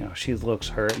 but she looks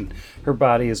hurt, and her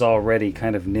body is already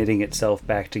kind of knitting itself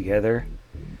back together.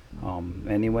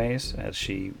 Anyways, as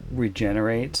she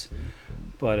regenerates,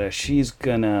 but she's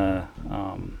gonna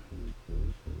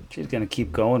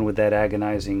keep going with that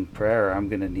agonizing prayer. I'm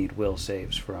gonna need will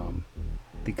saves from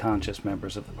the conscious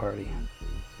members of the party.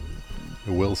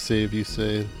 A will save, you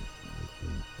say?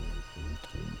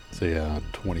 Say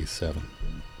 27.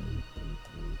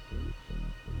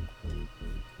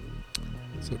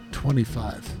 So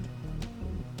 25.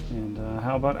 And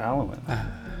how about Alwyn?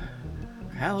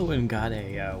 Halloween got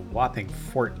a whopping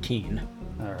 14.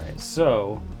 All right,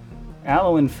 so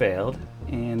Alwyn failed,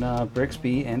 and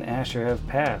Brixby and Asher have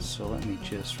passed. So let me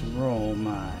just roll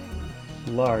my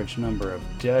large number of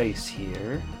dice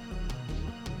here.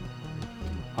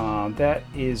 That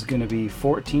is going to be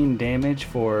 14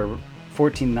 non-lethal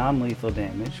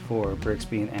damage for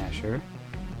Brixby and Asher,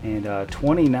 and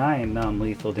 29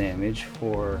 non-lethal damage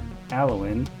for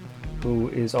Alwyn, who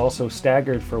is also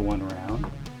staggered for 1 round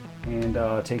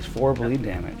and takes 4 bleed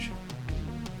damage.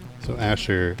 So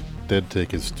Asher did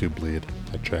take his 2 bleed.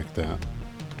 I checked that.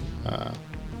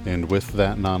 And with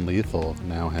that non-lethal,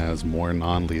 now has more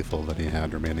non-lethal than he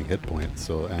had remaining hit points.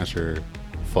 So Asher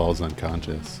falls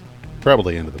unconscious.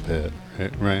 Probably into the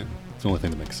pit, right? It's the only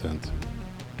thing that makes sense.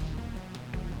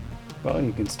 Well,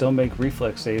 you can still make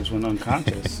reflex saves when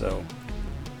unconscious, so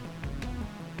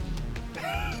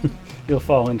you'll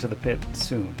fall into the pit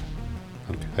soon.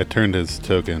 Okay. I turned his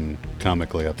token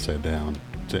comically upside down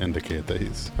to indicate that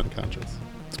he's unconscious.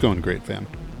 It's going great, fam.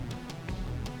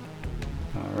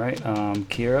 Alright,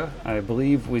 Kira, I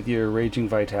believe with your Raging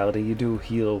Vitality you do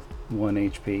heal 1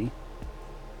 HP.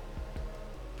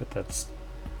 But that's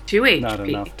 2 HP. not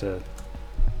enough to...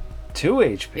 2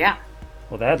 HP? Yeah.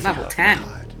 Well, that's Level enough. 10.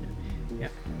 Yeah.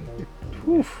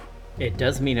 Whew. It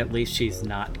does mean at least she's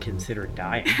not considered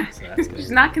dying. So that's good.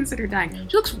 She's not considered dying.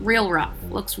 She looks real rough.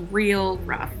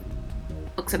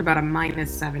 Looks at about a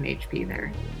minus 7 HP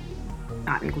there.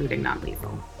 Not including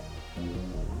non-lethal.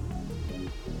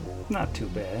 Not too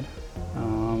bad.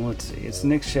 Let's see. It's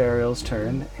Nick Shariel's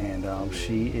turn, and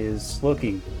she is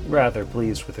looking rather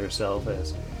pleased with herself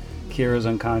as Kira's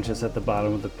unconscious at the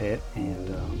bottom of the pit,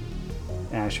 and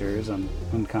Asher is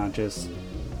unconscious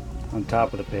on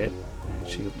top of the pit. And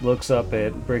she looks up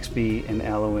at Brixby and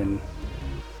Alwyn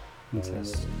and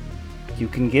says, "You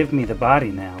can give me the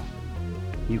body now.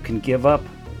 You can give up.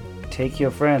 Take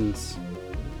your friends.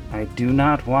 I do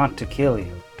not want to kill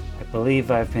you. I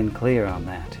believe I've been clear on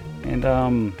that."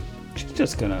 And she's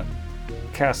just gonna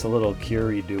cast a little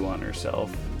Curie do on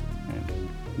herself and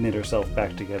knit herself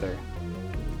back together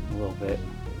a little bit.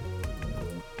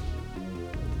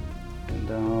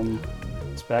 And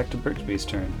it's back to Brixby's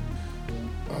turn.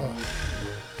 Oh,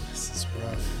 this is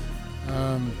rough.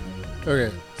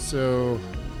 Okay, so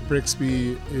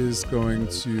Brixby is going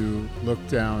to look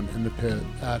down in the pit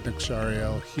at Nick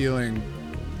Shariel, healing.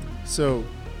 So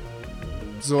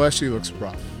Zaleshi looks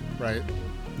rough, right?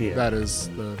 Yeah. That is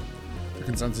the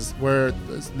consensus. Where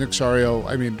Nick Shariel,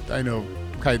 I mean, I know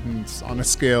Chitin's on a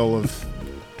scale of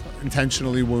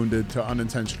intentionally wounded to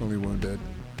unintentionally wounded.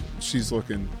 She's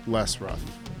looking less rough.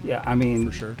 Yeah, I mean,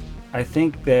 for sure. I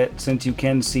think that since you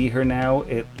can see her now,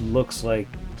 it looks like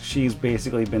she's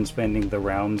basically been spending the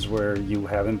rounds where you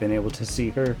haven't been able to see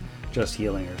her, just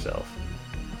healing herself.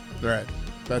 Right,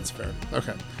 that's fair.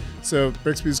 Okay, so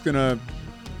Brixby's gonna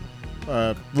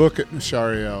look at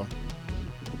Nishariel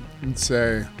and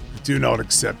say, "Do not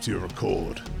accept your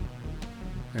accord."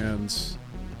 And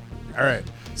all right,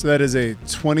 so that is a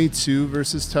 22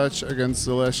 versus touch against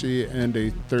Zaleshi and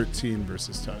a 13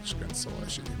 versus touch against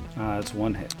Zaleshi. It's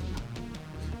 1 hit.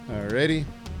 Alrighty,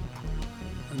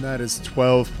 and that is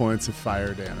 12 points of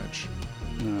fire damage.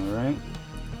 All right,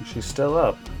 she's still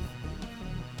up.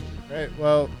 Right,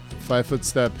 well, 5-foot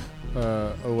step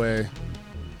away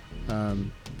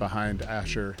behind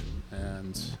Asher,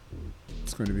 and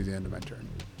it's going to be the end of my turn.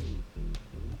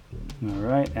 All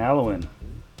right, Alwyn.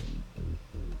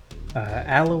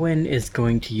 Alwyn is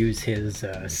going to use his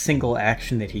single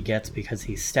action that he gets because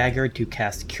he's staggered to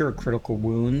cast Cure Critical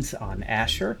Wounds on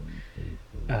Asher.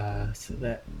 So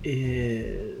that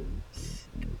is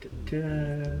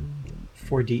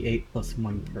 4d8 plus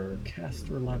 1 per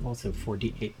caster level, so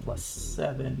 4d8 plus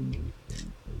 7.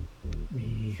 Let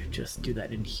me just do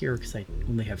that in here because I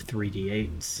only have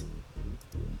 3d8s.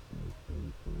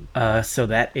 So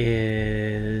that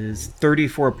is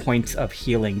 34 points of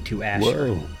healing to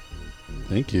Asher. Whoa.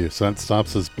 Thank you. So that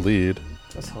stops his bleed.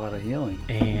 That's a lot of healing.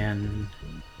 And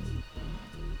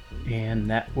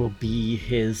that will be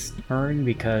his turn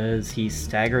because he's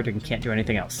staggered and can't do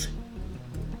anything else.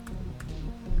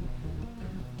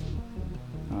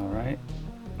 All right.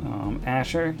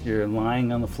 Asher, you're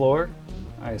lying on the floor.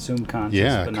 I assume conscious.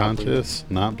 Yeah, but conscious,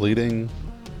 not bleeding,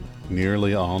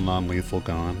 nearly all non-lethal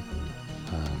gone.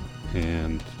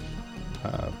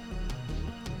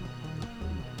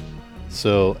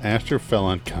 So Asher fell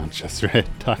unconscious, right?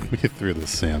 Talk me through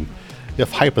this, Sam.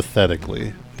 If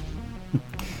hypothetically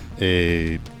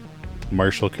a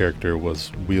martial character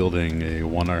was wielding a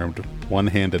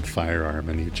one-handed firearm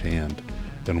in each hand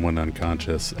and went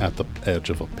unconscious at the edge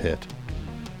of a pit,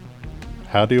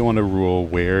 how do you want to rule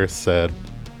where said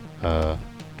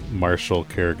martial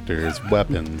character's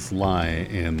weapons lie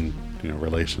in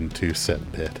relation to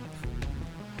said pit?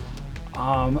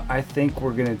 I think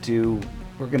we're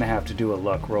gonna have to do a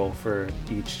luck roll for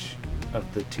each of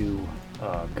the 2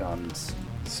 guns.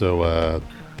 So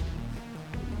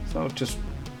So just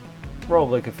roll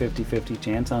like a 50-50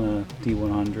 chance on a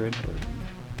D100.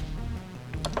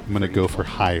 I'm gonna go for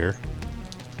higher.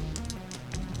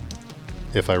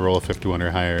 if I roll a 51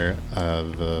 or higher,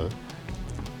 the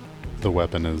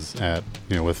weapon is at,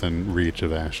 within reach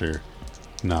of Asher,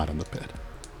 not in the pit.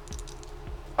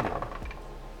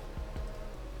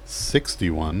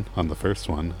 61 on the first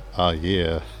one. Oh,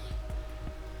 yeah.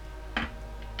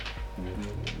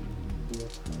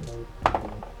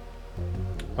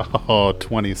 Oh,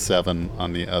 27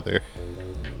 on the other.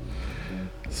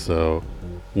 So,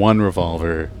 one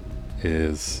revolver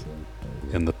is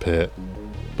in the pit,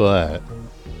 but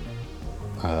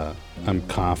I'm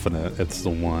confident it's the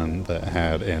one that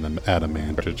had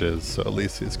adamantages, so at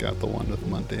least he's got the one with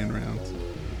mundane rounds.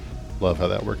 Love how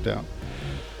that worked out.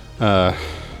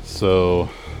 So,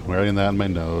 writing that in my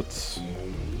notes.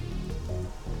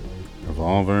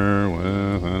 Revolver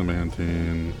with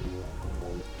adamantine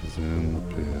is in the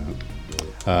pit.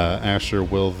 Asher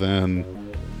will then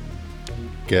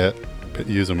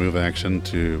use a move action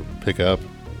to pick up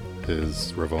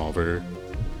his revolver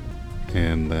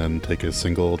and then take a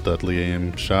single deadly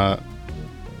aim shot.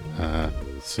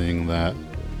 Seeing that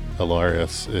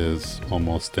Alaris is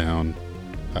almost down,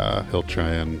 he'll try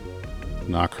and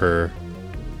knock her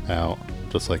out,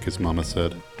 just like his mama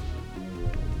said.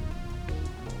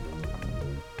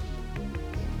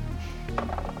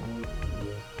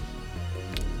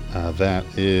 That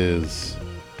is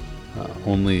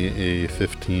only a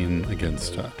 15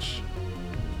 against touch.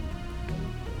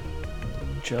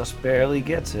 Just barely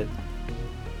gets it.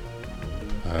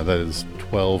 That is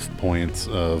 12 points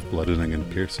of bludgeoning and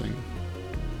piercing.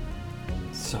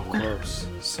 So close.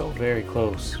 So very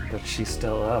close. But she's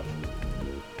still up.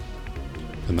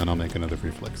 And then I'll make another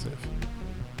reflex save.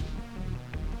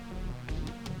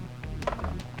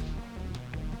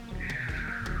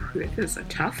 This is a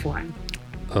tough one.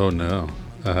 Oh no.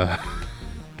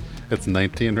 It's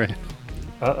 19, right?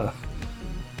 Uh-oh.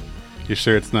 You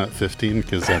sure it's not 15?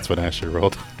 Because that's what Asher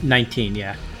rolled. 19,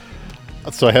 yeah.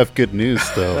 So I have good news,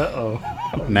 though. Uh-oh.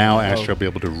 Now Asher will be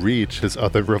able to reach his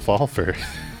other revolver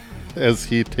as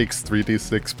he takes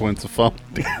 3d6 points of fall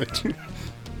damage.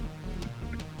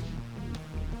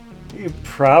 You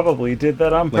probably did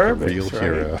that on Like purpose, a real right?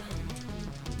 hero.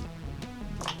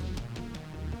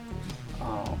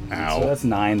 Oh, Ow. so that's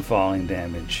 9 falling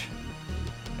damage.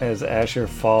 As Asher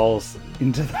falls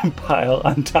into the pile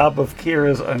on top of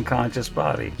Kira's unconscious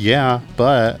body. Yeah,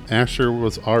 but Asher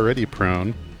was already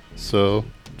prone, so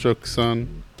joke's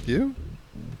on you?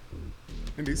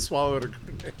 And he swallowed a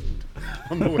grenade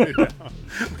on the way down.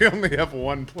 We only have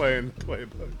one play in the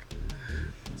playbook.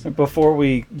 So before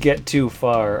we get too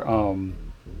far,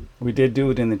 we did do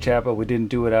it in the chat, but we didn't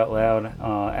do it out loud.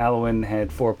 Alwyn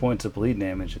had 4 points of bleed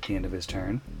damage at the end of his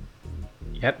turn.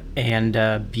 Yep,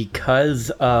 and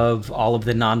because of all of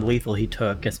the non-lethal he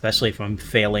took, especially from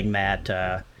failing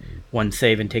that one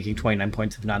save and taking 29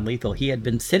 points of non-lethal, he had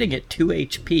been sitting at 2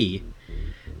 HP.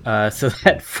 So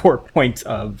that 4 points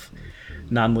of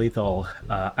non-lethal,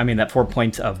 that 4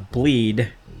 points of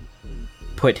bleed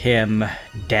put him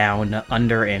down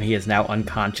under, and he is now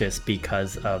unconscious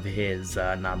because of his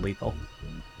non-lethal.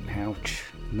 Ouch.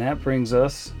 And that brings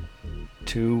us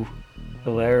to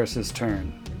Alaris's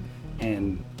turn.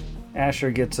 And Asher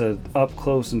gets a up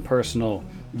close and personal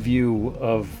view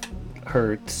of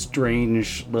her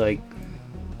strange, like,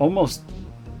 almost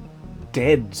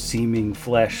dead seeming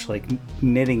flesh, like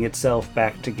knitting itself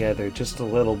back together just a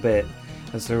little bit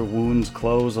as her wounds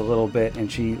close a little bit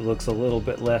and she looks a little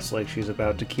bit less like she's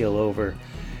about to keel over.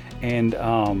 And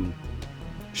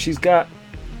she's got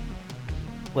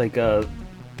like a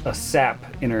sap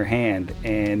in her hand,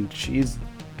 and she's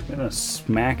gonna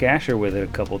smack Asher with it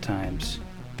a couple times.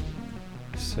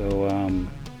 So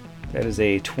that is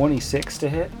a 26 to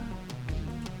hit.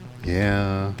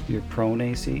 Yeah. Your prone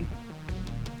AC.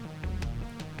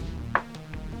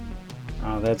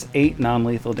 That's 8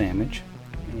 non-lethal damage,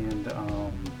 and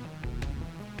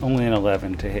only an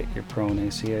 11 to hit your prone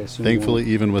AC. I assume. Thankfully,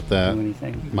 even with that, do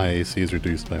anything. my AC is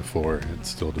reduced by 4. It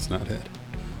still does not hit.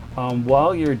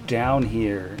 While you're down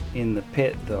here in the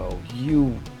pit, though,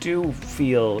 you do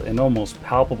feel an almost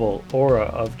palpable aura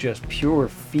of just pure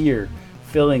fear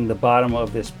filling the bottom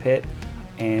of this pit,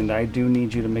 and I do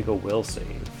need you to make a will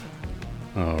save.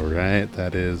 Alright,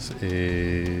 that is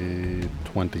a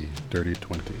 20. Dirty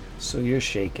 20. So you're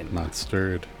shaken. Not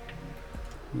stirred.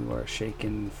 You are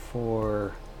shaken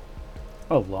for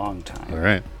a long time.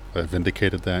 Alright, I've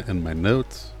indicated that in my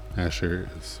notes. Asher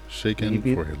is shaken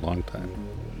Maybe. for a long time.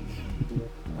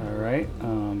 Alright,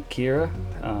 Kira,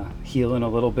 healing a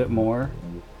little bit more,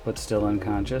 but still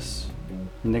unconscious.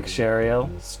 Nick Shariel,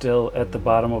 still at the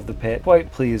bottom of the pit,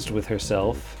 quite pleased with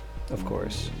herself, of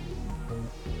course.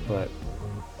 But,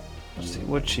 let's see,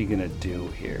 what's she gonna do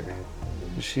here?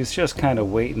 She's just kind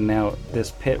of waiting out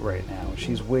this pit right now.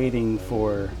 She's waiting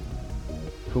for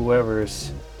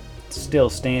whoever's still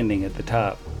standing at the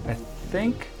top. I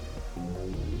think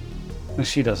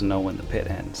she doesn't know when the pit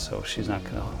ends, so she's not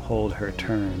going to hold her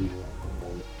turn.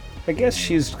 I guess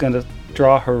she's going to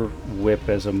draw her whip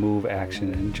as a move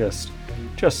action and just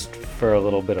for a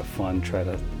little bit of fun try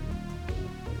to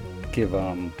give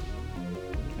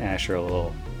Asher a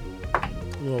little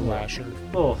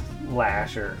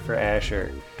lasher for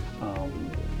Asher.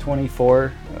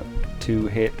 24 to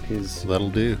hit his That'll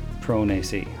do. prone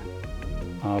AC.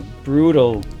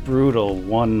 Brutal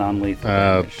 1 non-lethal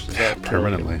damage. Does that kill you?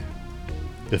 Permanently.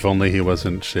 If only he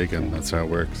wasn't shaken. That's how it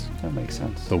works. That makes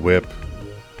sense. The whip,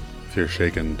 if you're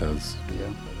shaken, does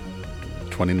Yeah,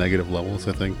 20 negative levels,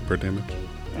 I think, per damage.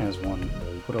 as one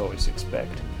would always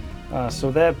expect.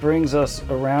 So that brings us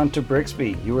around to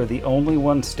Brixby. You are the only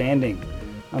one standing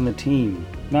on the team.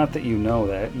 Not that you know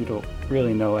that. You don't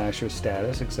really know Asher's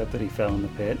status, except that he fell in the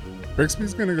pit.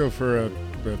 Brixby's gonna go for a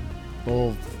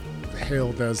old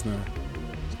Hail Desna.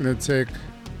 He's gonna take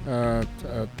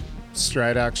a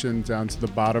stride action down to the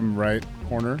bottom right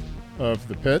corner of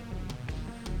the pit.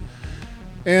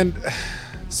 And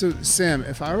so, Sam,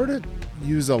 if I were to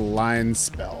use a line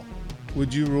spell,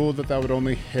 would you rule that would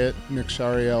only hit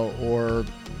Nixariel or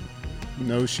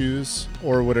No Shoes,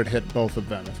 or would it hit both of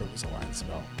them if it was a line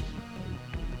spell?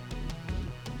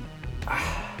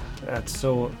 That's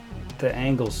so... The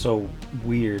angle's so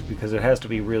weird because it has to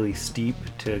be really steep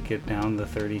to get down the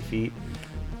 30 feet.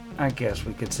 I guess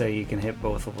we could say you can hit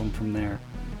both of them from there.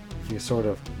 If you sort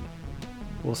of...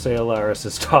 We'll say Alaris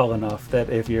is tall enough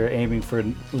that if you're aiming for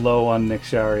low on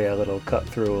Nixariel, it'll cut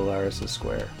through Alaris'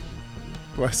 square.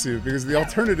 Bless you, because the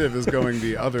alternative is going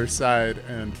the other side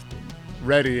and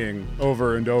readying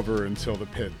over and over until the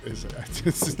pit is,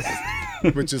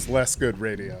 which is less good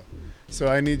radio. So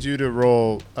I need you to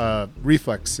roll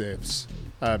reflex saves.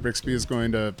 Brixby is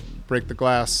going to break the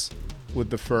glass with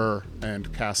the fur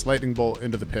and cast Lightning Bolt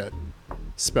into the pit.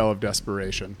 Spell of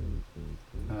Desperation.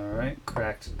 Alright,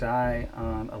 cracked die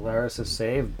on Alaris'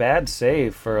 save. Bad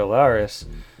save for Alaris.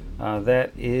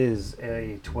 That is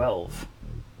a 12.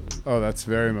 Oh, that's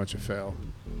very much a fail.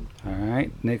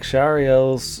 Alright,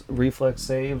 Nixariel's reflex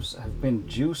saves have been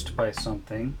juiced by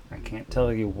something. I can't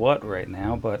tell you what right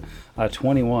now, but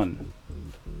 21.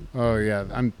 Oh yeah,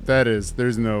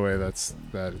 there's no way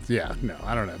yeah, no,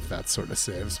 I don't have that sort of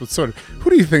saves. Who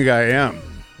do you think I am?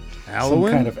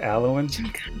 Alwyn? Some kind of Alwyn?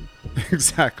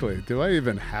 Exactly. Do I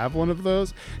even have one of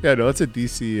those? Yeah, no, it's a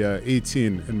DC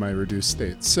 18 in my reduced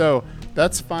state. So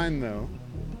that's fine though,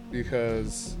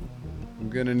 because I'm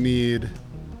gonna need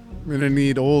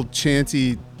old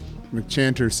Chanty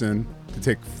McChanterson to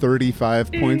take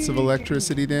 35 points of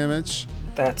electricity damage.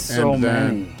 That's so and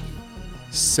then many.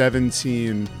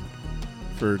 17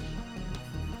 for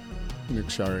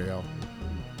Nixariel.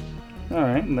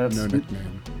 Alright, and that's No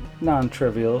nickname.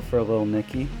 non-trivial for a little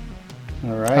Niki.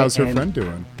 Alright. How's her and friend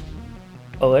doing?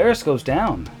 Alaris goes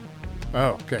down.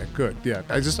 Oh, okay, good. Yeah,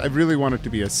 I really want it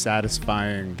to be a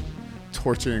satisfying,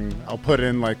 torching. I'll put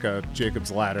in like a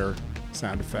Jacob's Ladder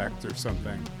sound effect or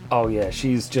something. Oh yeah,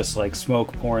 she's just like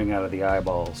smoke pouring out of the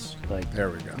eyeballs. Like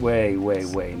There we go. way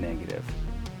negative.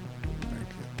 Thank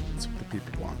you. That's what the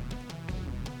people want.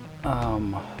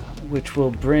 Which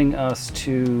will bring us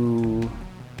to...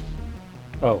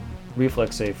 Oh,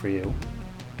 reflex save for you.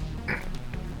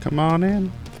 Come on in.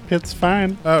 The pit's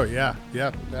fine. Oh yeah,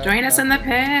 yeah. Join us in the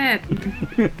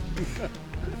pit.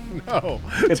 No,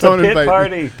 It's a pit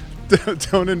party.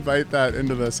 Don't invite that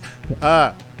into this.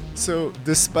 So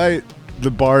despite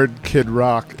the bard Kid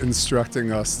Rock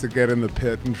instructing us to get in the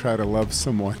pit and try to love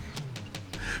someone,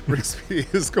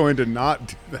 Brixby is going to not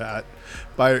do that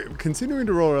by continuing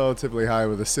to roll relatively high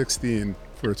with a 16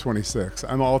 for a 26.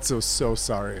 I'm also so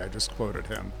sorry I just quoted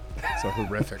him. It's a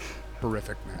horrific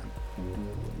man.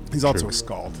 He's also a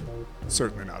skald.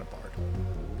 Certainly not a bard.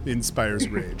 He inspires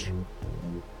rage.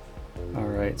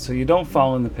 Alright, so you don't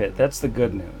fall in the pit. That's the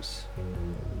good news.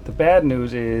 The bad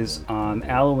news is on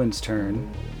Alwyn's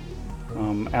turn,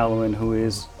 Alwyn, who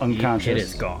is unconscious. It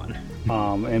is gone.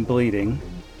 And bleeding.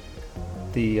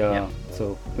 Yep.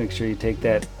 So make sure you take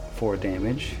that 4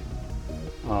 damage.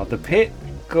 The pit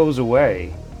goes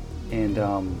away, and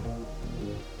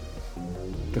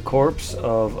the corpse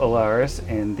of Alaris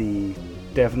and the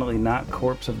definitely not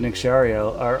corpse of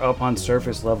Nixariel are up on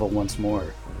surface level once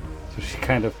more. So she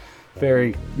kind of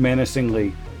very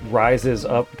menacingly rises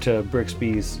up to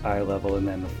Brixby's eye level and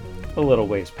then a little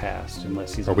ways past,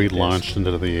 unless he's... Are we launched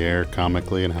into the air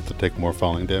comically and have to take more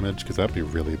falling damage? Because that'd be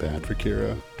really bad for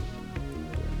Kira.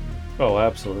 Oh,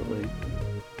 absolutely.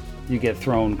 you get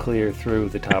thrown clear through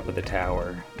the top of the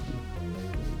tower.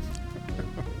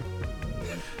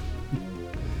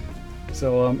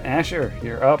 So, Asher,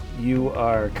 you're up. You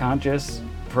are conscious,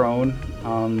 prone,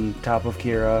 on top of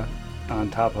Kira, on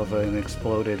top of an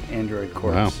exploded android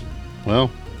corpse. Wow.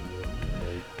 Well,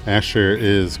 Asher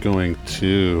is going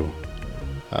to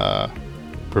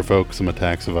provoke some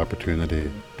attacks of opportunity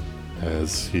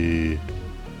as he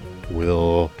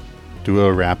will do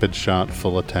a rapid shot,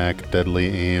 full attack, deadly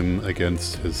aim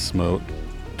against his smote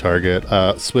target.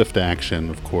 Swift action,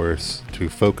 of course, to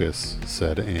focus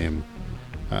said aim.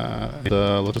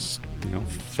 Let's just,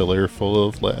 fill her full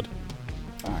of lead.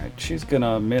 Alright, she's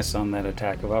gonna miss on that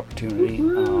attack of opportunity.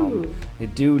 Woohoo. You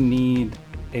do need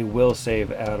a will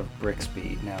save out of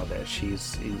Brixby now that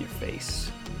she's in your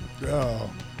face. Oh.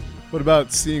 What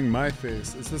about seeing my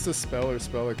face? Is this a spell or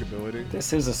spell-like ability?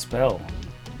 This is a spell.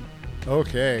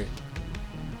 Okay.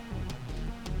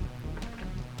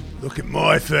 Look at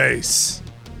my face.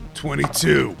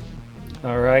 22.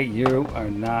 Alright, you are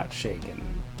not shaken.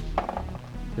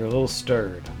 You're a little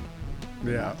stirred.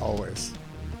 Yeah, always.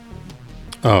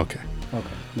 Oh, okay. Okay,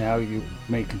 now you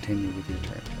may continue with your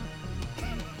turn.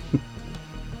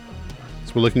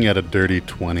 So we're looking at a dirty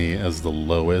 20 as the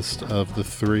lowest of the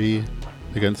three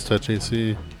against touch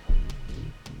AC.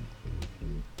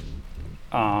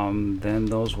 Then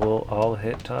those will all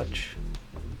hit touch.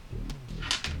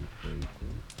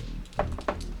 I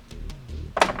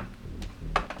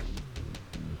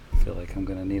feel like I'm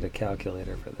gonna need a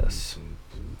calculator for this.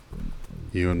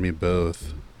 You and me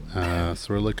both. So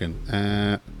we're looking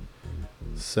at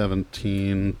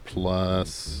 17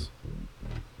 plus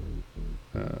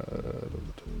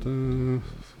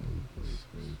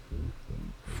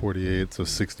 48, so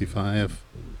 65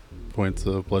 points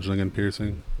of bludgeoning and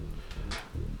piercing.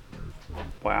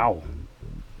 Wow.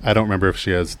 I don't remember if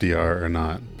she has DR or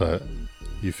not, but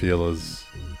you feel as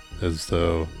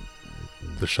though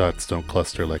the shots don't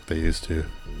cluster like they used to.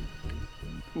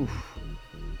 Oof.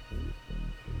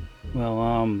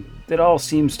 Well, it all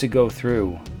seems to go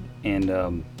through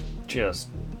and just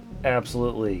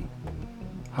absolutely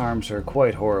harms her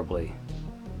quite horribly.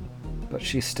 But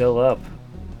she's still up.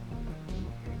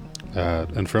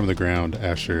 And from the ground,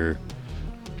 Asher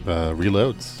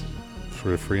reloads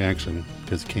for a free action,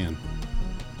 because he can.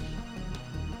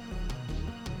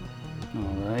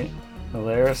 Alright.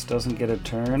 Alaris doesn't get a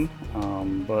turn,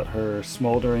 but her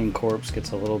smoldering corpse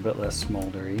gets a little bit less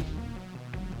smoldery.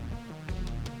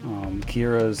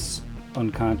 Kira's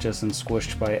unconscious and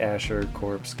squished by Asher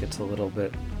corpse gets a little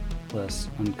bit less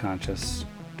unconscious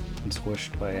and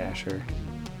squished by Asher.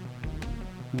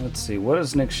 Let's see, what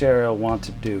does Nick Sherrill want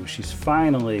to do? She's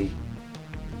finally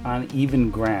on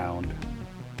even ground.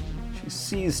 She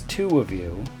sees two of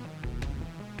you.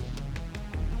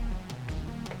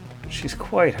 She's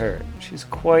quite hurt. She's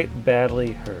quite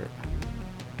badly hurt.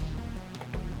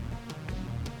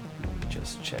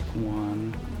 Just check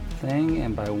one thing,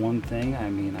 and by one thing I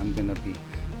mean I'm gonna be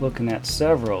looking at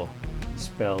several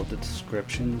spell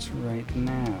descriptions right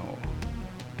now.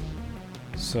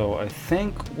 So I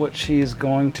think what she is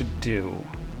going to do,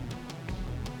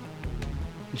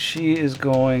 she is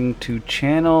going to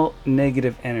channel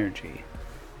negative energy,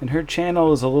 and her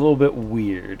channel is a little bit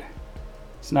weird.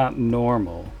 It's not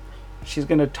normal. She's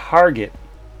going to target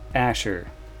Asher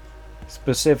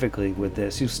specifically with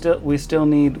this. We still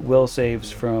need will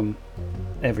saves from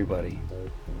everybody,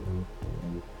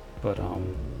 but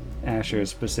Asher is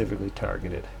specifically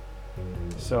targeted.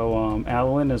 So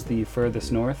Alwyn is the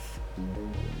furthest north.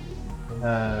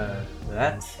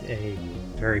 That's a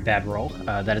very bad roll.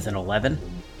 That is an 11.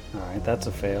 Alright, that's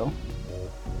a fail.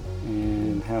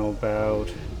 And how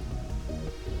about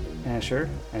Asher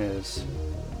as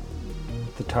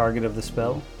the target of the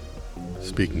spell?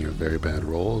 Speaking of very bad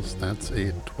rolls, that's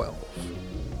a 12.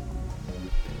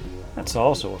 That's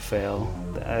also a fail.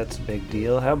 That's a big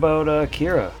deal. How about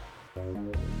Kira?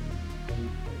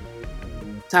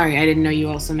 Sorry, I didn't know you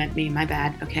also meant me. My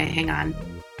bad. Okay, hang on.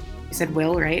 You said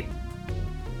Will, right?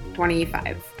 25.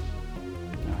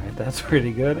 Alright, that's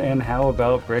pretty good. And how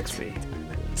about Brixby?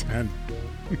 10.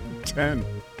 10.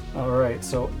 Alright,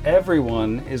 so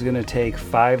everyone is going to take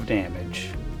 5 damage.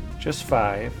 Just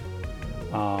 5.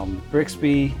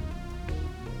 Brixby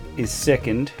is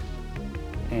sickened,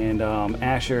 and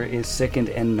Asher is sickened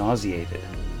and nauseated.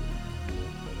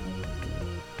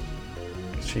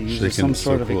 She uses some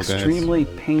sort of extremely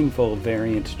painful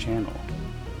variant channel.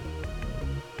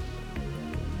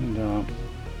 And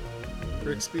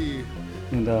Brixby.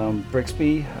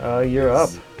 Brixby, you're up.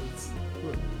 It's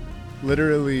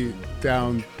literally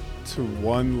down to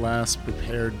one last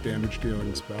prepared damage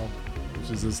dealing spell, which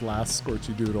is his last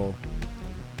Scorchy Doodle.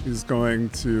 He's going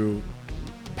to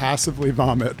passively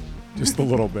vomit just a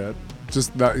little bit.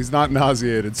 He's not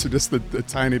nauseated, so just a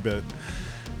tiny bit.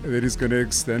 And then he's going to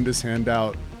extend his hand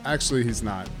out. Actually, he's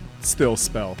not. Still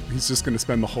spell. He's just going to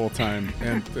spend the whole time,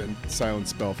 and silent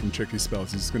spell from Tricky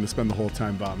Spells. He's going to spend the whole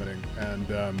time vomiting.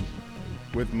 And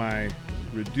with my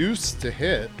reduce to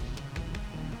hit,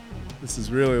 this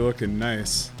is really looking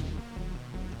nice.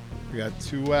 We got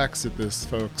 2 whacks at this,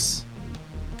 folks.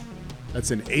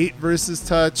 That's an 8 versus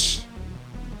touch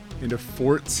and a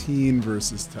 14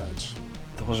 versus touch.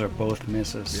 Those are both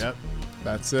misses. Yep,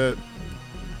 that's it.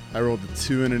 I rolled a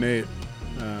 2 and an 8,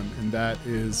 and that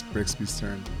is Brixby's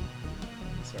turn.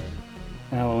 Sorry.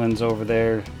 Alan's over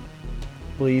there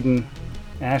bleeding.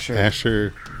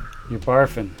 Asher, you're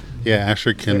barfing. Yeah,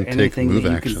 Asher can take anything move that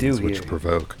you actions, can do which here?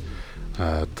 provoke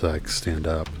to like stand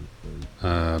up.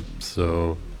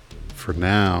 So for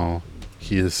now,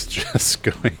 he is just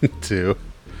going to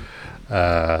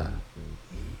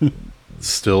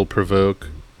still provoke.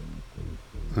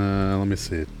 Let me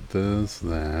see. It does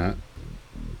that.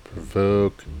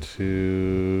 Provoke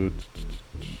to...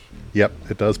 Yep,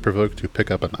 it does provoke to pick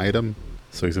up an item.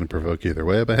 So he's going to provoke either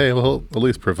way. But hey, he'll at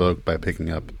least provoke by picking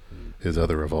up his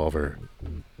other revolver.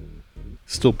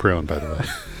 Still prone, by the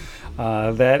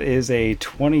way. That is a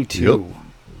 22. Yep.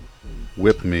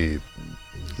 Whip me,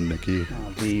 Nikki.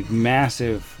 The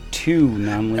massive 2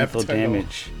 non-lethal F10.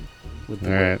 damage with the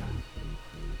All right. whip.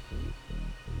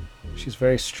 She's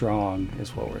very strong,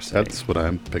 is what we're saying. That's what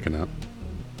I'm picking up.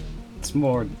 It's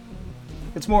more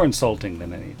insulting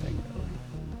than anything, really.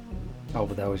 Oh,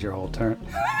 but that was your whole turn.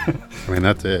 I mean,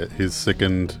 that's it. He's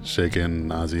sickened, shaken,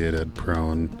 nauseated,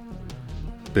 prone.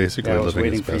 Basically I was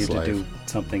living waiting his for you best to life. do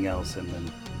something else, and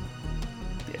then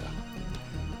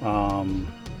yeah.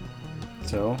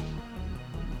 So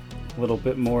a little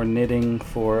bit more knitting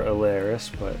for Alaris,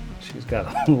 but she's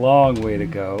got a long way to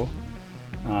go.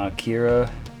 Kira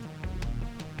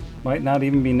might not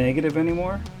even be negative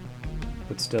anymore,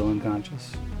 but still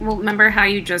unconscious. Well, remember how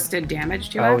you just did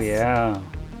damage to us? Oh yeah,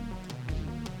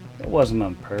 it wasn't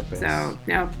on purpose. So,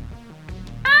 no.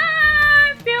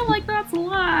 I feel like that's a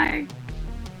lie.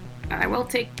 I will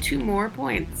take 2 more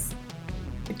points.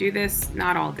 I do this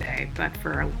not all day, but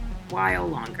for a while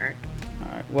longer.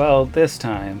 Alright, well, this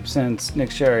time, since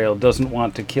Nixariel doesn't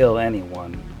want to kill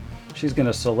anyone, she's going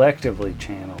to selectively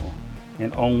channel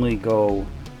and only go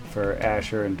for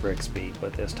Asher and Brixby,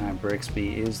 but this time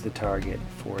Brixby is the target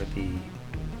for the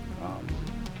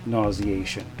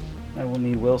nauseation. I will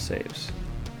need will saves.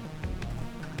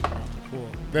 Cool.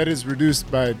 That is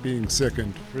reduced by being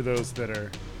sickened for those that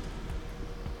are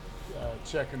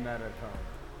checking that at home.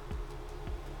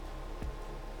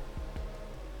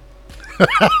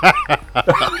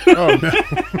 Oh no.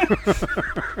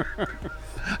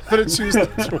 But it choose the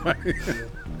 20.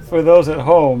 For those at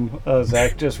home,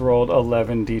 Zach just rolled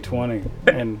 11 d20,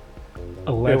 and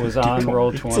it was on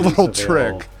roll 20. It's a little so they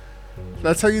all- trick.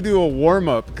 That's how you do a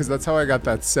warm-up, because that's how I got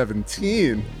that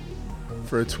 17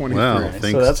 for a 23. Well, Alright,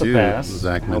 thanks so that's a to pass.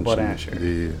 Zach How about mentioned Asher?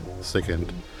 the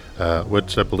sickened,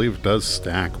 which I believe does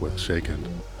stack with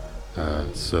shaken.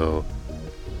 So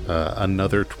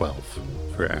another 12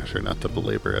 for Asher, not to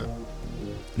belabor it.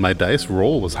 My dice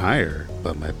roll was higher,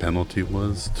 but my penalty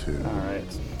was 2.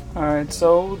 Alright,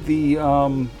 so the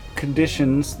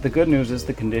conditions, the good news is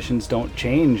the conditions don't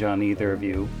change on either of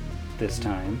you this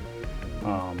time.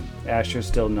 Asher's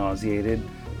still nauseated,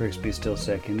 Brixby's still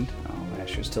sickened,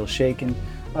 Asher's still shaken.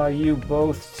 You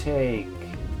both take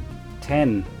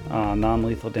 10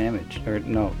 non-lethal damage, or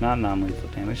no, not non-lethal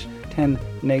damage, 10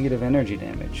 negative energy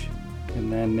damage.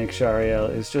 And then Nick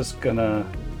Shariel is just gonna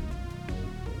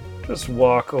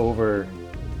walk over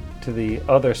to the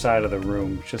other side of the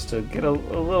room just to get a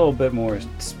little bit more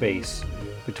space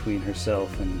between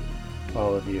herself and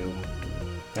all of you.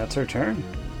 That's her turn.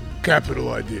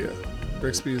 Capital idea.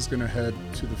 Brixby is going to head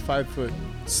to the 5-foot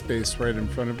space right in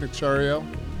front of Nictariel,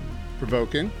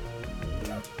 provoking.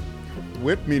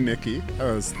 Whip me, Nikki,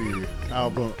 as the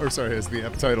album, or sorry, as the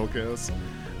ep title goes.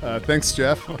 Thanks,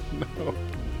 Jeff. Oh, no.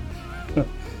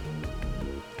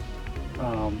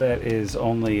 That is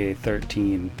only a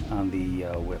 13 on the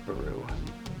Whipperoo.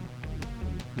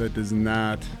 That does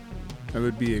not. That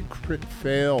would be a crit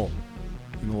fail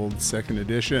in old 2nd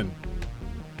edition.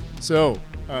 So,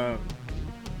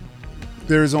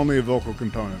 there is only a vocal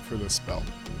component for this spell.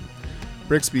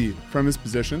 Brixby, from his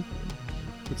position,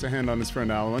 puts a hand on his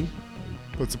friend Alwyn,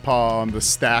 puts a paw on the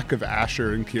stack of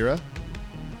Asher and Kira,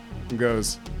 and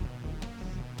goes,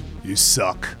 "You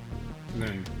suck." And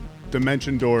then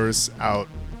dimension doors out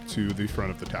to the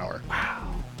front of the tower.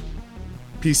 Wow.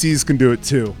 PCs can do it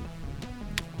too.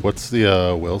 What's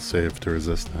the will save to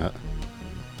resist that?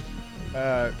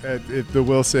 If the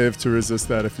will save to resist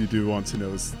that, if you do want to know,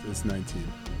 is 19.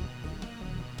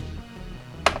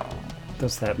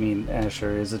 Does that mean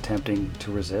Asher is attempting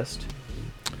to resist?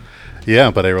 Yeah,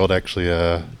 but I rolled actually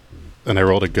and I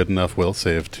rolled a good enough will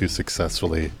save to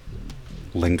successfully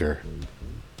linger.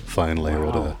 Finally, I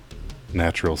rolled a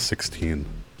natural 16.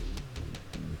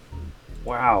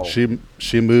 Wow.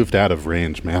 She moved out of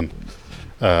range, man.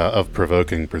 Of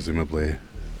provoking, presumably.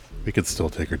 We could still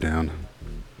take her down.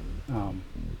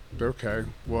 Okay,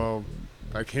 well,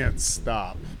 I can't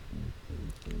stop.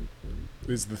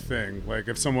 Is the thing. Like,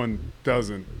 if someone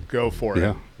doesn't go for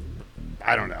it,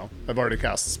 I don't know. I've already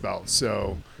cast the spell,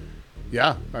 so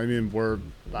yeah. I mean,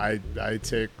 I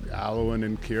take Alwyn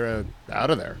and Kira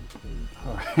out of there.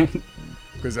 All right.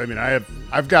 Because I mean,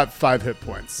 I've got 5 hit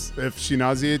points. If she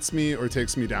nauseates me or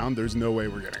takes me down, there's no way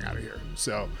we're getting out of here.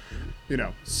 So,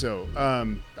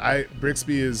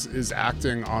 Brixby is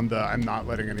acting on the I'm not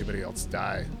letting anybody else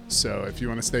die. So if you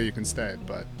want to stay, you can stay.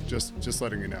 But just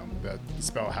letting you know that the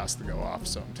spell has to go off.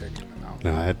 So I'm taking them out.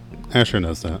 No, Asher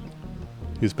knows that.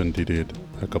 He's been DD'd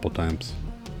a couple times.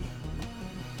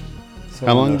 So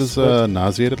How long does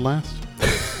nauseated last?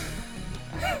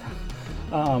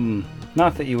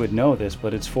 Not that you would know this,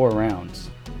 but it's 4 rounds.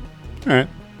 All right.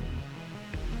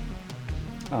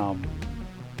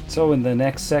 So in the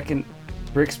next second,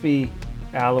 Brixby,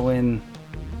 Alwyn,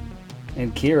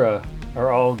 and Kira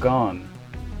are all gone.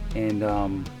 And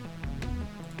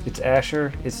it's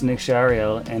Asher, it's Nick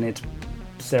Shariel, and it's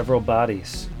several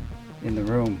bodies in the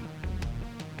room.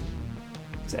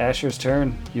 It's Asher's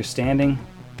turn. You're standing,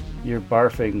 you're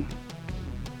barfing,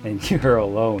 and you're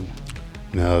alone.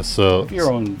 No, so Of your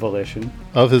own volition.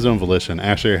 of his own volition,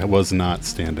 Asher was not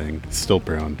standing, still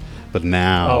prone, but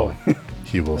now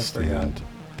he will stand.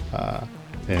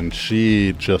 And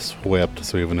she just whipped,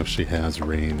 so even if she has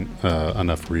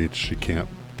enough reach, she can't.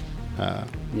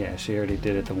 Yeah, she already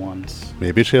did it the once.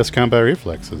 Maybe she has combat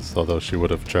reflexes, although she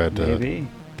would have tried to Maybe.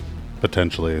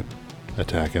 potentially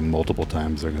attack him multiple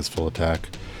times during his full attack.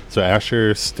 So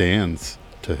Asher stands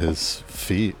to his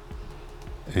feet,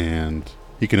 and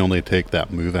he can only take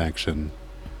that move action.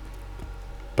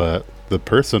 But the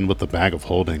person with the bag of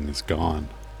holding is gone.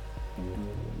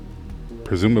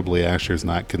 Presumably Asher's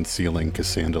not concealing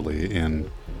Cassandra in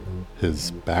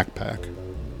his backpack.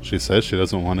 She says she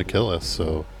doesn't want to kill us,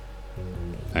 so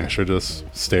Asher just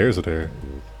stares at her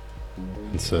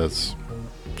and says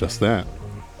just that.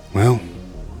 Well,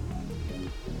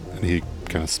 and he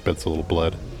kind of spits a little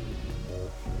blood.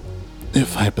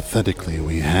 If hypothetically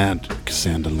we had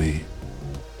Cassandra Lee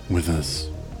with us,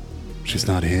 she's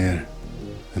not here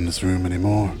in this room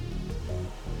anymore.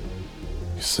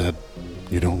 You said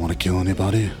you don't want to kill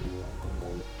anybody.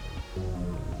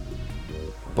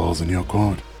 Ball's in your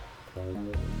court.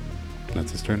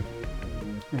 That's his turn.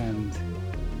 And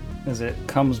as it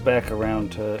comes back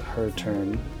around to her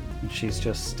turn, and she's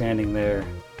just standing there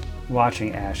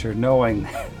watching Asher, knowing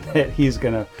that he's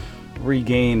going to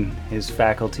regain his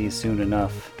faculties soon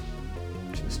enough.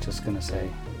 She's just going to say,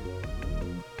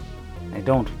 I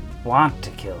don't want to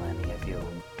kill any of you,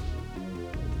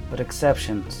 but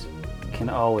exceptions can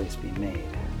always be made.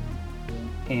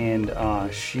 And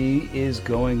she is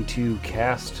going to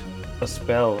cast a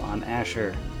spell on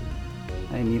Asher.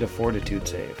 I need a fortitude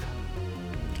save.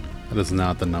 That is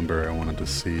not the number I wanted to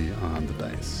see on the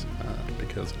dice,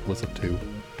 because it was a 2.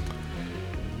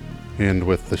 And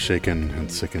with the shaken and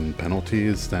sicken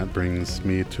penalties, that brings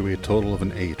me to a total of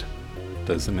an 8.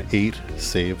 Does an 8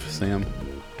 save, Sam?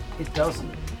 It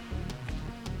doesn't.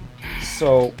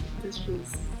 So,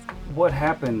 what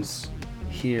happens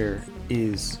here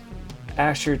is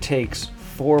Asher takes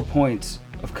 4 points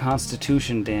of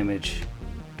constitution damage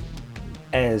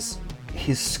as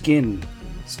his skin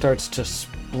starts to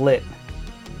split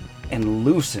and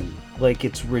loosen like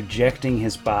it's rejecting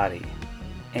his body.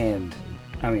 And,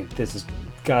 I mean, this has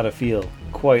gotta feel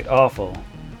quite awful.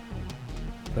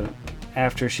 But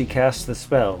after she casts the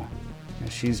spell,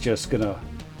 she's just gonna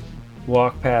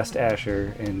walk past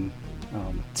Asher and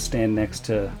stand next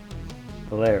to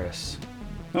Valeris.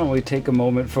 Oh, we take a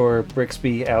moment for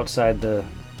Brixby outside the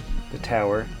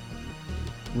tower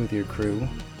with your crew.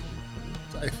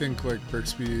 I think like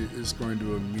Brixby is going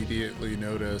to immediately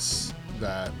notice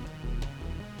that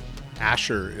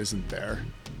Asher isn't there,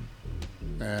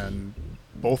 and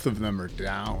both of them are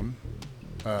down,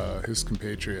 his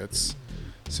compatriots.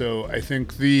 So I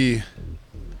think the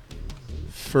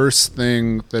first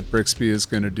thing that Brixby is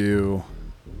going to do,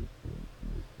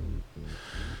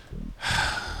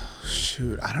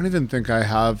 shoot, I don't even think I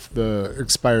have the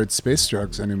expired space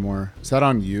drugs anymore. Is that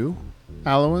on you,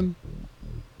 Alwyn?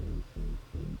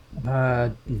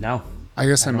 No. I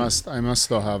guess I must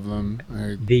still have them.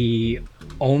 The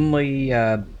only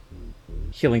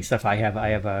healing stuff I have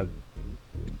a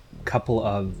couple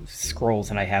of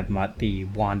scrolls, and I have the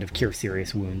Wand of Cure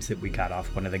Serious Wounds that we got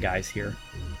off one of the guys here.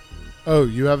 Oh,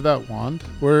 you have that wand?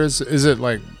 Where is it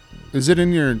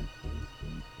in your...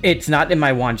 It's not in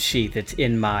my wand sheath, it's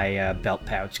in my belt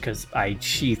pouch, because I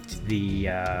sheathed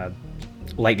the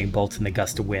lightning bolts and the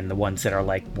gust of wind, the ones that are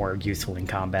like more useful in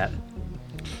combat.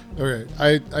 Okay,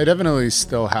 I definitely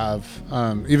still have,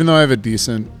 even though I have a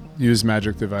decent use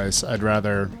magic device,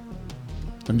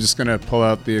 I'm just going to pull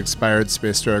out the expired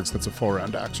space drugs. That's a full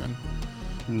round action.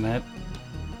 And that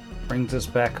brings us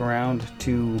back around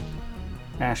to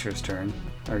Asher's turn.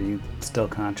 Are you still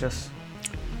conscious?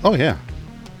 Oh, yeah.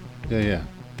 Yeah.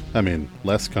 I mean,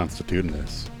 less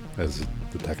constitutinous, as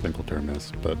the technical term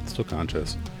is, but still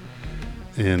conscious.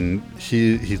 And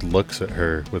he looks at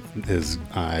her with his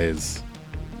eyes,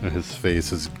 and his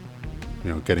face is,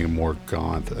 getting more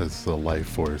gaunt as the life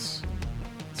force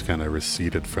is kind of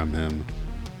receded from him.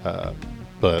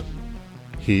 But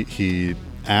he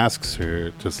asks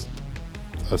her just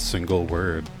a single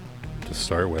word to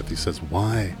start with. He says,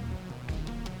 "Why?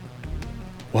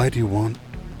 Why do you want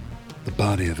the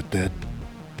body of a dead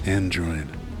android?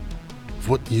 Of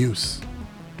what use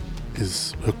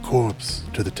is a corpse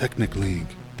to the Technic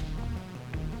League?"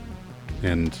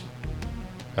 And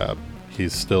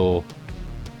he's still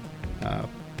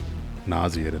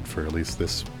nauseated for at least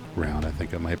this round. I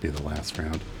think it might be the last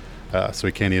round. So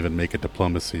he can't even make a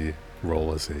diplomacy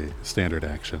roll as a standard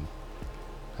action.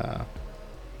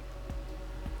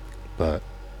 But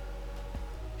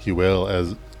he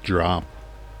will drop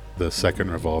the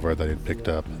second revolver that he picked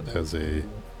up as a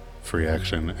free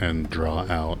action and draw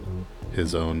out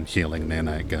his own healing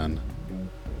nanite gun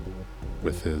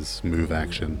with his move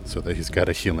action, so that he's got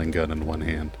a healing gun in one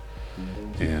hand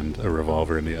and a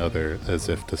revolver in the other, as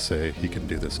if to say he can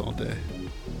do this all day.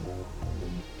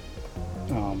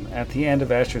 At the end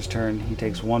of Asher's turn, he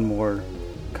takes one more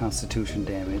constitution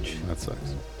damage That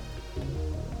sucks.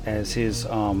 as his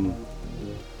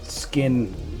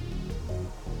skin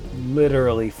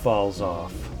literally falls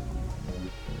off,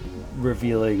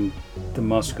 revealing the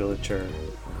musculature.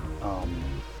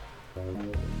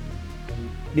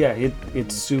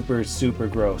 It's super, super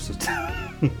gross.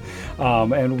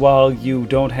 And while you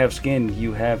don't have skin,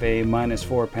 you have a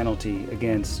 -4 penalty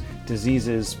against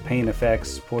diseases, pain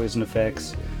effects, poison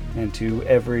effects, and to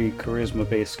every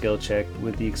charisma-based skill check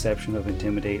with the exception of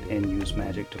Intimidate and Use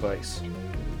Magic Device.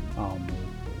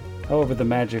 However, the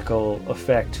magical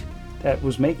effect that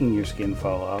was making your skin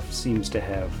fall off seems to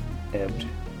have ebbed.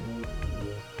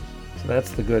 So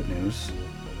that's the good news.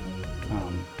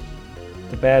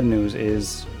 The bad news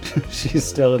is she's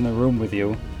still in the room with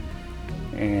you,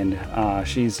 and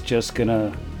she's just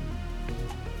gonna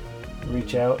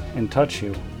reach out and touch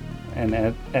you.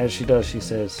 And as she does, she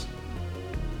says,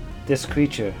 "This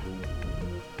creature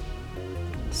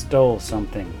stole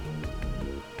something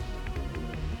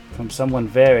from someone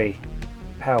very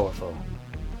powerful.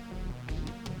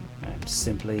 I'm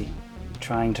simply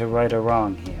trying to right a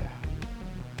wrong here."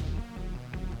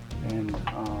 And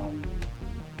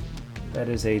that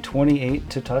is a 28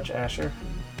 to touch, Asher.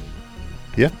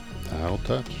 Yeah, I'll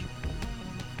touch.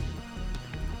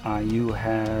 You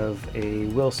have a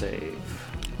will save.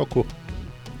 Oh, cool.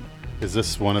 Is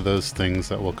this one of those things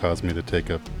that will cause me to take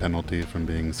a penalty from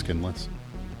being skinless?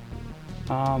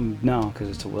 No, because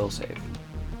it's a will save.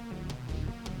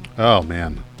 Oh,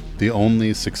 man. The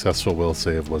only successful will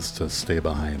save was to stay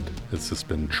behind. It's just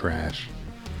been trash.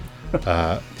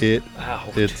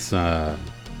 It's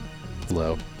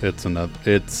low. It's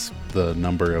the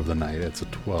number of the night. It's a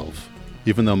 12.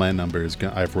 Even though my number is,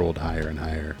 I've rolled higher and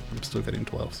higher, I'm still getting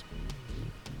 12s.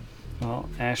 Well,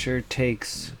 Asher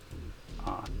takes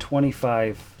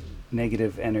 25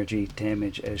 negative energy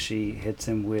damage as she hits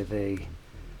him with a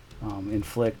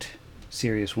inflict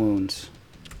serious wounds.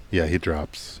 Yeah, he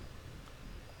drops.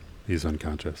 He's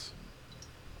unconscious.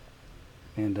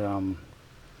 And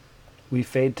we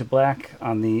fade to black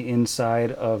on the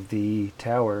inside of the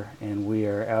tower, and we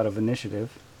are out of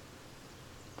initiative.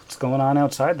 What's going on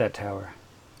outside that tower?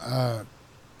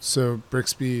 So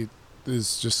Brixby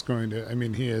is just going to,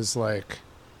 he is like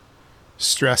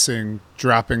stressing,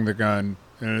 dropping the gun,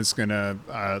 and is going to,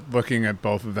 looking at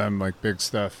both of them, like Big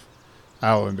Stuff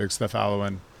Alwyn, Big Stuff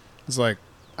Alwyn. It's like,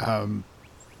 and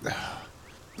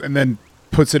then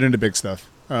puts it into Big Stuff.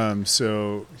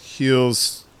 So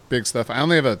heals Big Stuff. I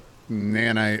only have a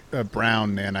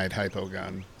brown nanite hypo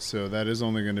gun, so that is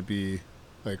only going to be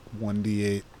like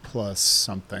 1d8 plus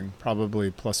something, probably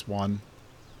 +1.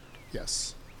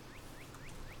 Yes.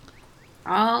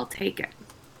 I'll take it.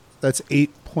 That's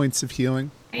 8 points of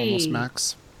healing, almost Hey.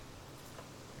 max.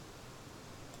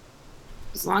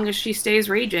 As long as she stays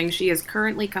raging, she is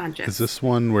currently conscious. Is this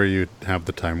one where you have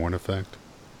the Time Worn effect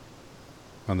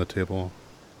on the table?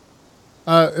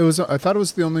 It was. I thought it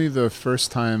was the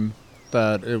first time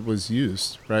that it was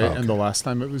used, right? Oh, okay. And the last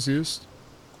time it was used.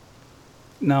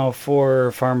 No,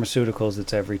 for pharmaceuticals,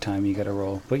 it's every time you get a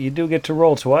roll. But you do get to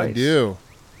roll twice. I do.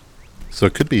 So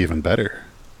it could be even better.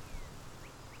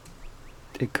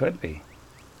 It could be.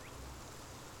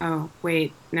 Oh,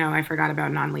 wait. No, I forgot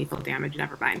about non-lethal damage.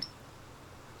 Never mind.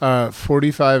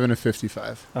 45 and a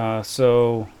 55.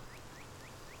 So,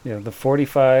 yeah, the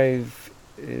 45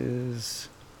 is...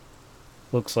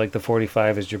 Looks like the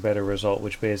 45 is your better result,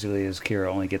 which basically is Kira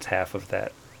only gets half of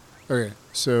that. Okay,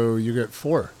 so you get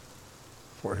 4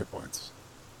 hit points.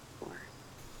 4.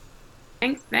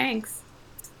 Thanks.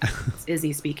 It's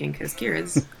Izzy speaking because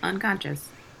Kira's unconscious.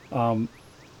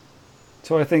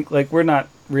 So I think, like, we're not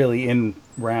really in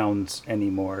rounds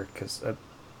anymore because,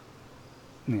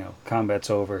 combat's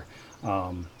over.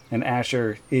 And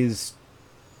Asher is,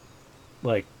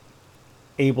 like,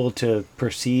 able to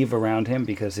perceive around him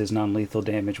because his non-lethal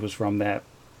damage was from that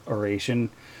oration.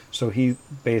 So he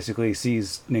basically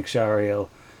sees Nixariel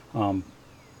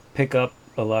pick up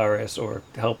Alaris or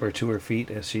help her to her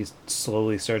feet as she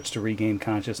slowly starts to regain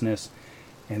consciousness.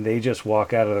 And they just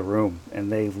walk out of the room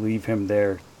and they leave him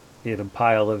there in a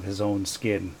pile of his own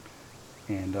skin.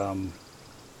 And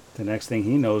the next thing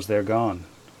he knows, they're gone.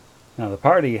 Now, the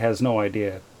party has no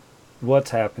idea what's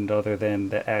happened other than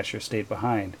that Asher stayed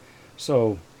behind.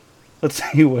 So, let's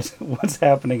see what's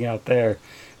happening out there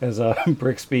as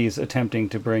Brixby's attempting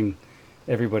to bring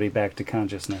everybody back to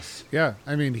consciousness. Yeah,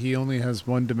 I mean, he only has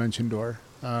one dimension door.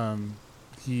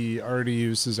 He already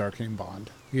used his arcane bond.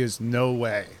 He has no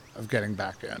way of getting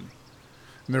back in. And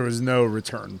there was no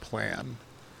return plan.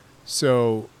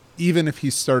 So even if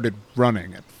he started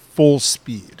running at full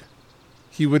speed,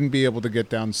 he wouldn't be able to get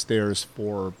downstairs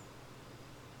for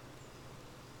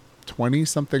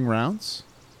 20-something rounds.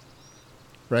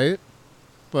 Right?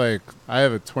 Like, I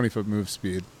have a 20-foot move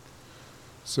speed.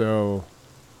 So,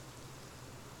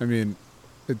 I mean,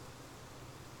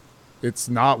 it's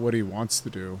not what he wants to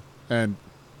do. And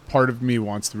part of me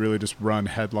wants to really just run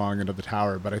headlong into the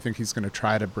tower, but I think he's going to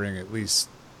try to bring at least...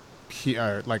 he's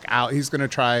going to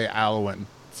try Alwyn,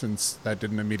 since that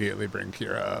didn't immediately bring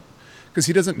Kira up. Because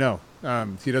he doesn't know.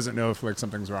 He doesn't know if, like,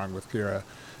 something's wrong with Kira.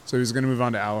 So he's going to move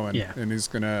on to Alwyn, and he's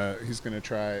gonna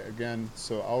try again.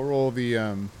 So I'll roll the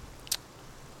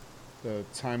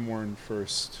Time Worn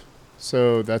first.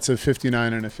 So that's a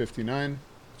 59 and a 59,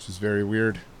 which is very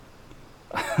weird.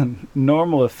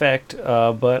 Normal effect,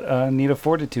 but need a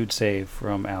fortitude save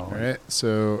from Alwyn. All right.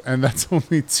 So, and that's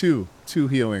only two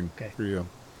healing for you.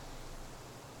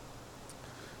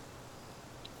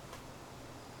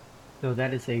 So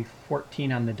that is a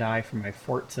 14 on the die for my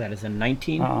fort, so that is a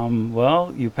 19.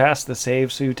 Well, you passed the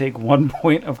save, so you take 1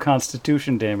 point of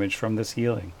constitution damage from this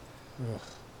healing. Ugh.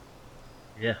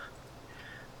 Yeah.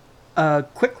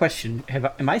 Quick question.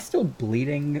 Am I still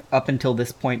bleeding up until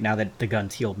this point now that the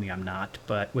gun's healed me? I'm not,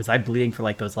 but was I bleeding for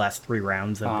like those last 3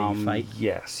 rounds of the fight?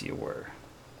 Yes, you were.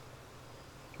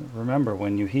 Remember,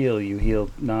 when you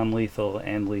heal non-lethal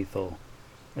and lethal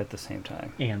at the same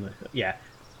time. And, yeah.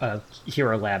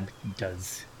 Hero Lab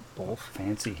does both.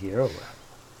 Fancy Hero Lab.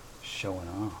 Showing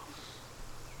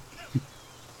off.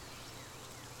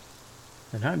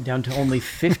 And I'm down to only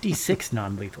 56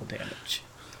 non-lethal damage.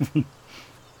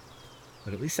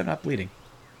 But at least I'm not bleeding.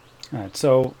 All right,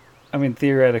 so, I mean,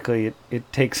 theoretically,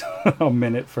 it takes a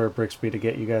minute for Brixby to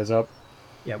get you guys up.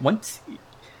 Yeah,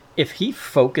 if he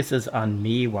focuses on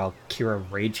me while Kira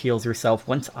rage heals herself,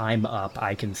 once I'm up,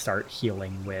 I can start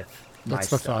healing with my stuff. That's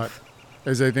the thought.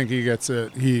 Is I think he gets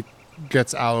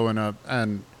Alwyn up,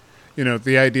 and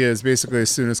the idea is basically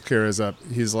as soon as Kira's up,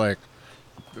 he's like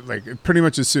pretty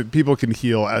much as soon people can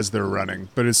heal as they're running,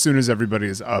 but as soon as everybody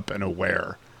is up and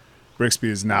aware, Brixby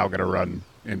is now going to run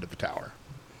into the tower.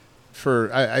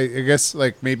 I guess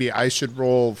like maybe I should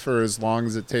roll for as long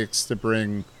as it takes to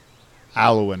bring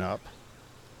Alwyn up,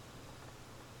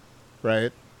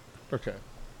 right? Okay.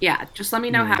 Yeah, just let me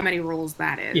know how many rolls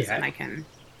that is, and I can...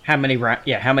 How many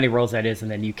rolls that is, and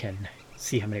then you can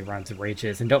see how many rounds of rage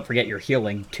is. And don't forget you're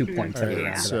healing 2 points at the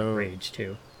end of that rage,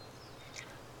 too.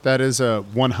 That is a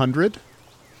 100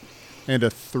 and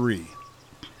a 3.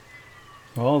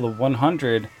 Well, the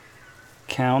 100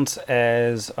 counts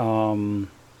as 2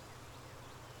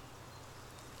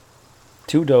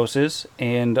 doses,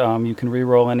 and you can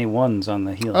re-roll any ones on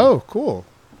the healing. Oh, cool.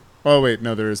 Oh, wait,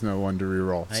 no, there is no one to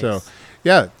re-roll. Nice. So,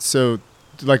 yeah, so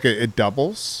like it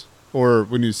doubles? Or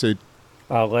when you say,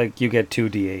 Like you get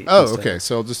 2d8. Oh, instead okay. of-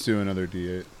 So I'll just do another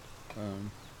D8.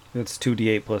 It's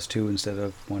 2d8 plus 2 instead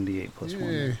of 1d8 plus 1.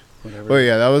 Yay. Or whatever. Well,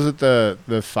 yeah, that was at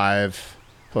the 5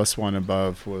 plus 1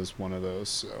 above was one of those.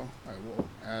 So I will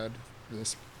add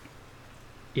this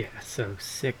Yeah, so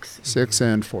 6. 6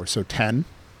 and 4. So 10.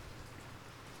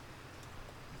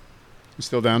 You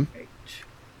still down?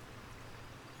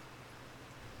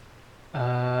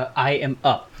 I am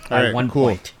up by All right, 1 cool.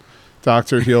 point.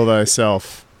 Doctor, heal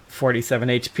thyself. 47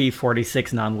 HP,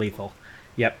 46 non-lethal.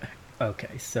 Yep.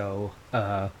 Okay, so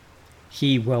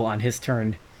he will, on his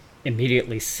turn,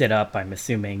 immediately sit up, I'm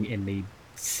assuming, in the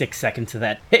 6 seconds of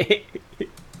that.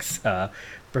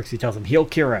 Brooksy tells him, heal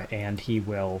Kira, and he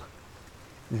will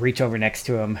reach over next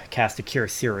to him, cast a Cure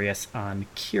Serious on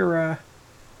Kira.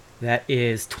 That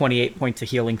is 28 points of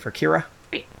healing for Kira.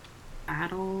 Wait.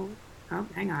 Battle. Oh,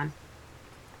 hang on.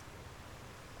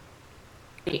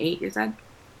 8, you said?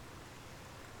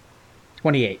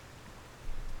 28.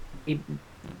 Need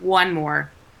one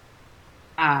more.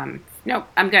 Nope,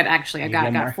 I'm good, actually. I Need got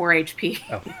one more? 4 HP.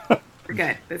 Oh. We're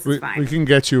good. This We is fine. we can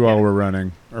get you while we're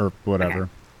running or whatever.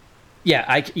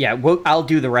 Yeah, I'll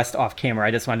do the rest off camera.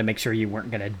 I just wanted to make sure you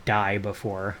weren't going to die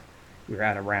before we were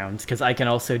out of rounds. Because I can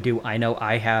also I know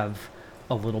I have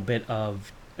a little bit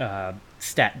of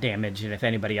stat damage, and if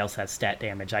anybody else has stat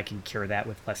damage, I can cure that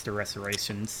with Lester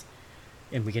Restorations.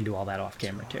 And we can do all that off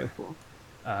camera, too. Cool.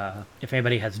 If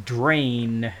anybody has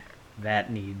Drain,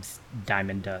 that needs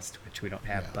Diamond Dust, which we don't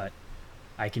have, Yeah. but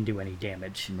I can do any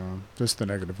damage. No, just the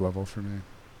negative level for me.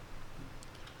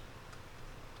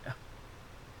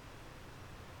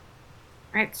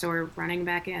 All right, so we're running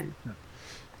back in.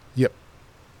 Yep.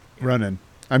 Running.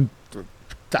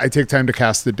 I take time to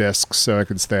cast the discs so I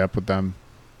can stay up with them.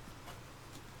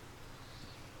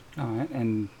 All right,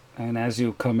 and as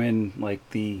you come in, like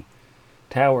the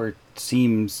tower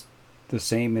seems the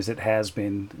same as it has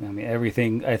been. I mean,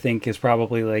 everything I think is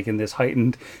probably like in this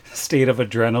heightened state of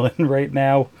adrenaline right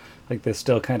now. Like there's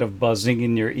still kind of buzzing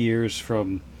in your ears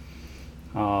from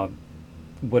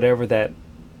whatever that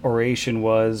oration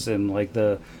was, and like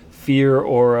the fear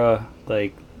aura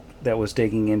like that was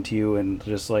digging into you, and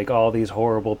just like all these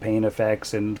horrible pain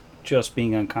effects, and just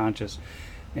being unconscious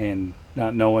and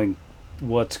not knowing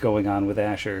what's going on with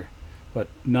Asher. But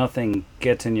nothing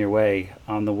gets in your way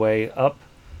on the way up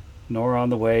nor on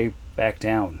the way back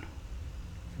down.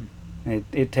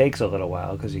 It takes a little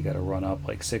while because you got to run up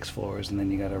like 6 floors, and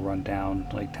then you got to run down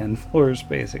like 10 floors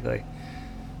basically.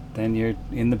 Then you're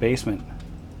in the basement.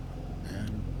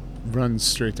 And run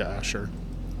straight to Asher.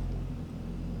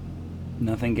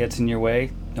 Nothing gets in your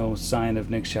way. No sign of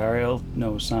Nick Shariel.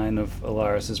 No sign of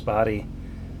Alaris's body.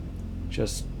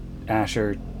 Just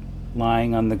Asher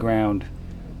lying on the ground,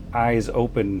 eyes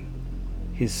open,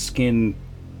 his skin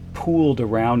pooled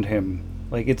around him.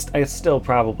 Like it's still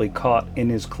probably caught in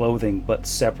his clothing, but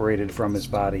separated from his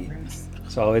body.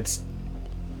 So it's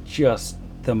just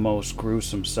the most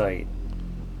gruesome sight.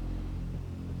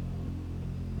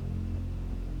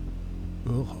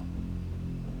 Ugh.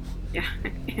 Yeah.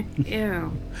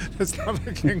 Ew. It's not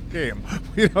a king game.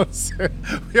 We don't say,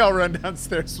 we all run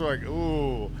downstairs like,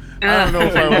 ooh, I don't know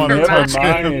if I want to Never touch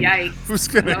mind. him. Yikes. Who's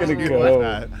gonna No. deal Go.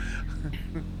 with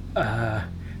that?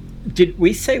 Did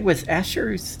we say, was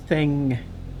Asher's thing...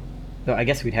 Though I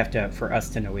guess we'd have to, for us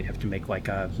to know, we'd have to make like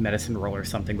a medicine roll or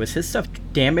something. Was his stuff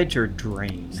damage or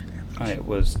drain? It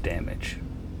was damage.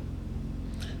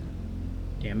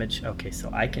 Damage? Okay,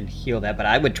 so I can heal that, but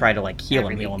I would try to like heal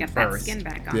him Get that first. skin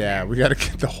back on. Yeah, there. we gotta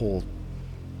get the whole.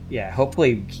 Yeah,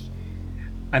 hopefully...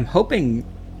 I'm hoping...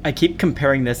 I keep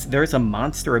comparing this. There's a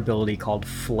monster ability called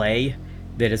Flay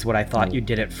that is what I thought you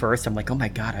did at first. I'm like, oh my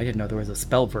god, I didn't know there was a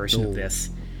spell version of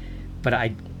this.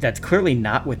 But that's clearly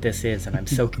not what this is, and I'm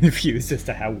so confused as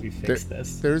to how we fix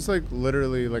this. There's like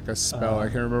literally like a spell. I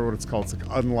can't remember what it's called. It's like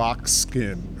unlock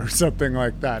skin or something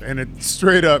like that, and it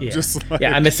straight up Yeah. just like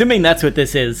Yeah, I'm assuming that's what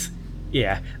this is.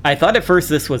 Yeah. I thought at first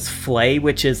this was Flay,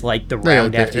 which is like the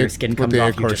round like after your skin what comes the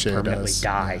off, you just Crochet permanently does,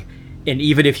 die. And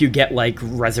even if you get like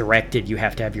resurrected, you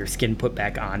have to have your skin put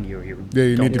back on you. You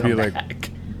you don't need to be come like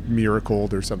back.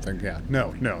 miracled or something. Yeah,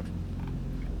 no.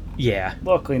 Yeah.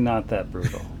 Luckily not that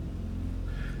brutal.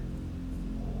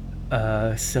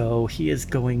 So he is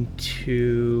going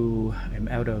to... I'm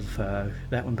out of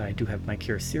that one, but I do have my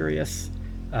Cure Serious.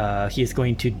 He is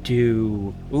going to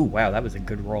do... Ooh, wow, that was a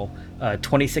good roll.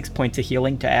 26 points of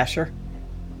healing to Asher.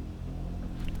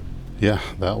 Yeah,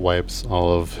 that wipes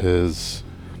all of his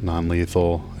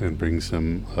non-lethal and brings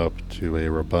him up to a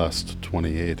robust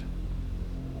 28.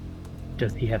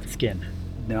 Does he have skin?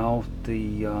 No,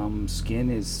 the skin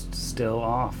is still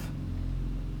off.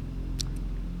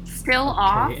 still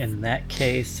off? Okay, in that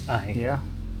case, Yeah.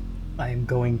 I'm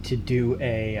going to do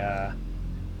a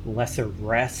lesser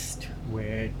rest,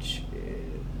 which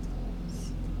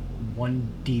is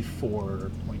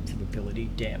 1d4 points of ability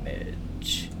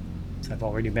damage. So I've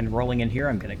already been rolling in here.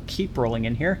 I'm going to keep rolling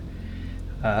in here.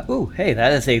 Hey,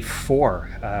 that is a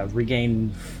 4. Regain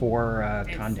 4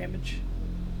 con damage.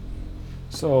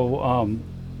 So,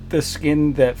 the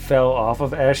skin that fell off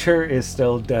of Asher is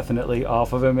still definitely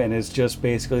off of him and is just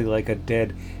basically like a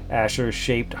dead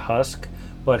Asher-shaped husk,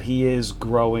 but he is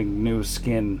growing new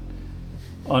skin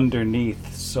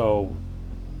underneath. So,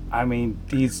 I mean,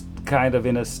 he's kind of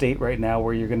in a state right now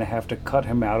where you're going to have to cut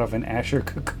him out of an Asher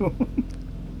cocoon.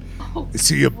 Is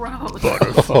he a Gross.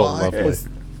 butterfly? Oh, lovely. Yes.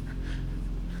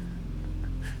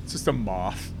 It's just a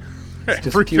moth. just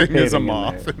Everything is a mutating in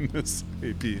moth there. in this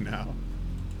AP now.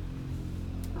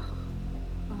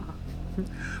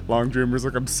 Long Dreamer's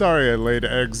like, I'm sorry I laid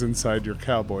eggs inside your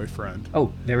cowboy friend.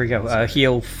 Oh, there we go.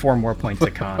 Heal 4 more points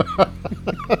of con.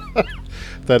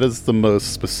 That is the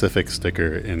most specific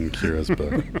sticker in Kira's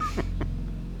book.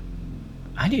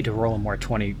 I need to roll more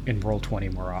 20 and roll 20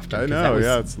 more often. I 'cause know, that was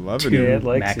yeah, it's loving 2 Yeah, it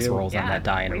likes max you. rolls on that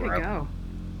die in way a to row. go.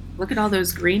 Look at all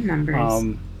those green numbers.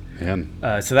 Man,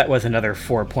 So that was another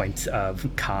 4 points of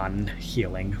con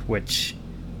healing, which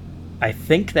I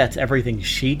think that's everything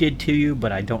she did to you,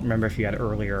 but I don't remember if you had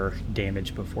earlier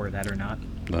damage before that or not.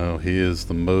 no, he is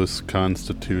the most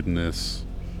constitutinous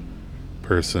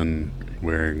person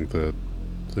wearing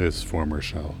his former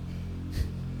shell.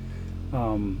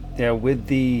 Yeah, with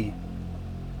the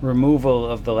removal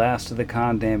of the last of the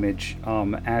con damage,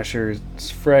 Asher's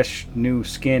fresh new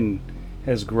skin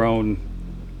has grown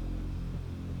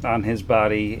on his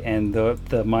body, and the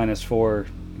 -4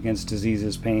 against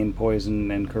diseases, pain, poison,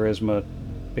 and charisma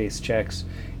based checks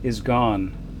is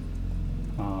gone.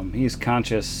 He's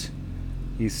conscious.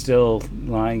 He's still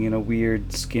lying in a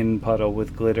weird skin puddle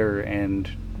with glitter and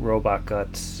robot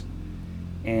guts,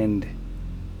 and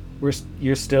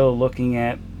you're still looking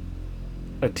at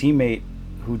a teammate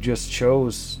who just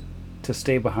chose to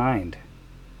stay behind.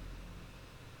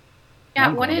 yeah,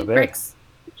 I'm what going to did bed. Rick's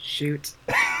shoot?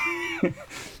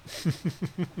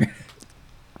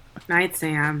 Night,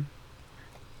 Sam.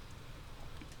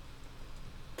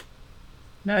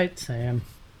 Night, Sam.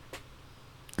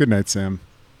 Good night, Sam.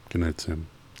 Good night, Sam.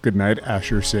 Good night,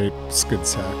 Asher Sate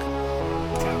Skidsack.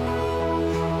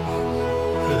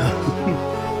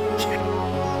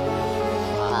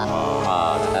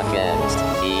 Pod against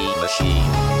the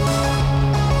machine.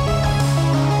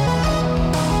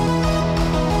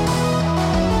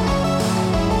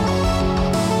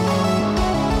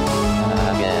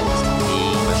 Against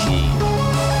the machine.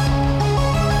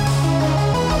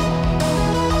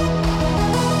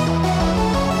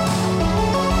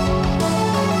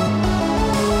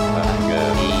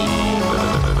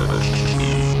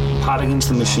 Pot Against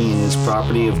the Machine is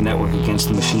property of Network Against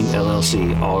the Machine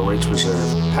LLC, all rights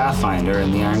reserved. Pathfinder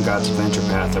and the Iron Gods Adventure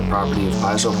Path are property of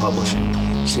Paizo Publishing.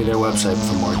 See their website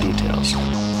for more details.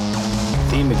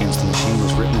 Theme Against the Machine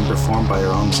was written and performed by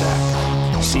our own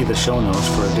Zach. See the show notes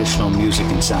for additional music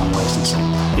and sound licensing.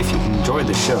 If you enjoyed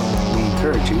the show, we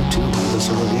encourage you to leave us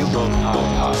a review.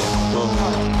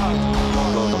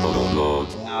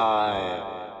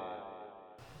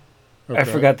 I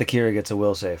forgot the Kira gets a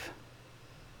will save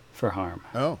for harm.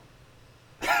 Oh.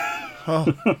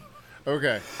 Oh.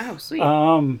 Okay. Oh, sweet.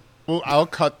 Um, Well, I'll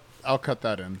cut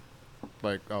that in.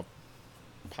 Like, I'll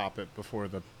pop it before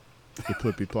the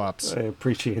plippy plops. I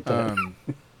appreciate that.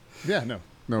 Yeah, no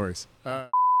worries. Oh.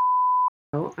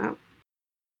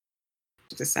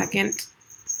 Just a second.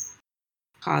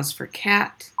 Pause for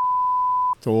cat.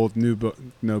 It's old no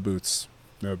boots.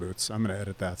 I'm gonna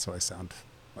edit that so I sound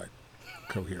like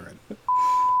coherent.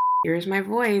 Here's my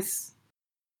voice.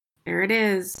 There it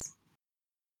is.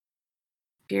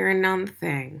 Appearing on the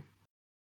thing.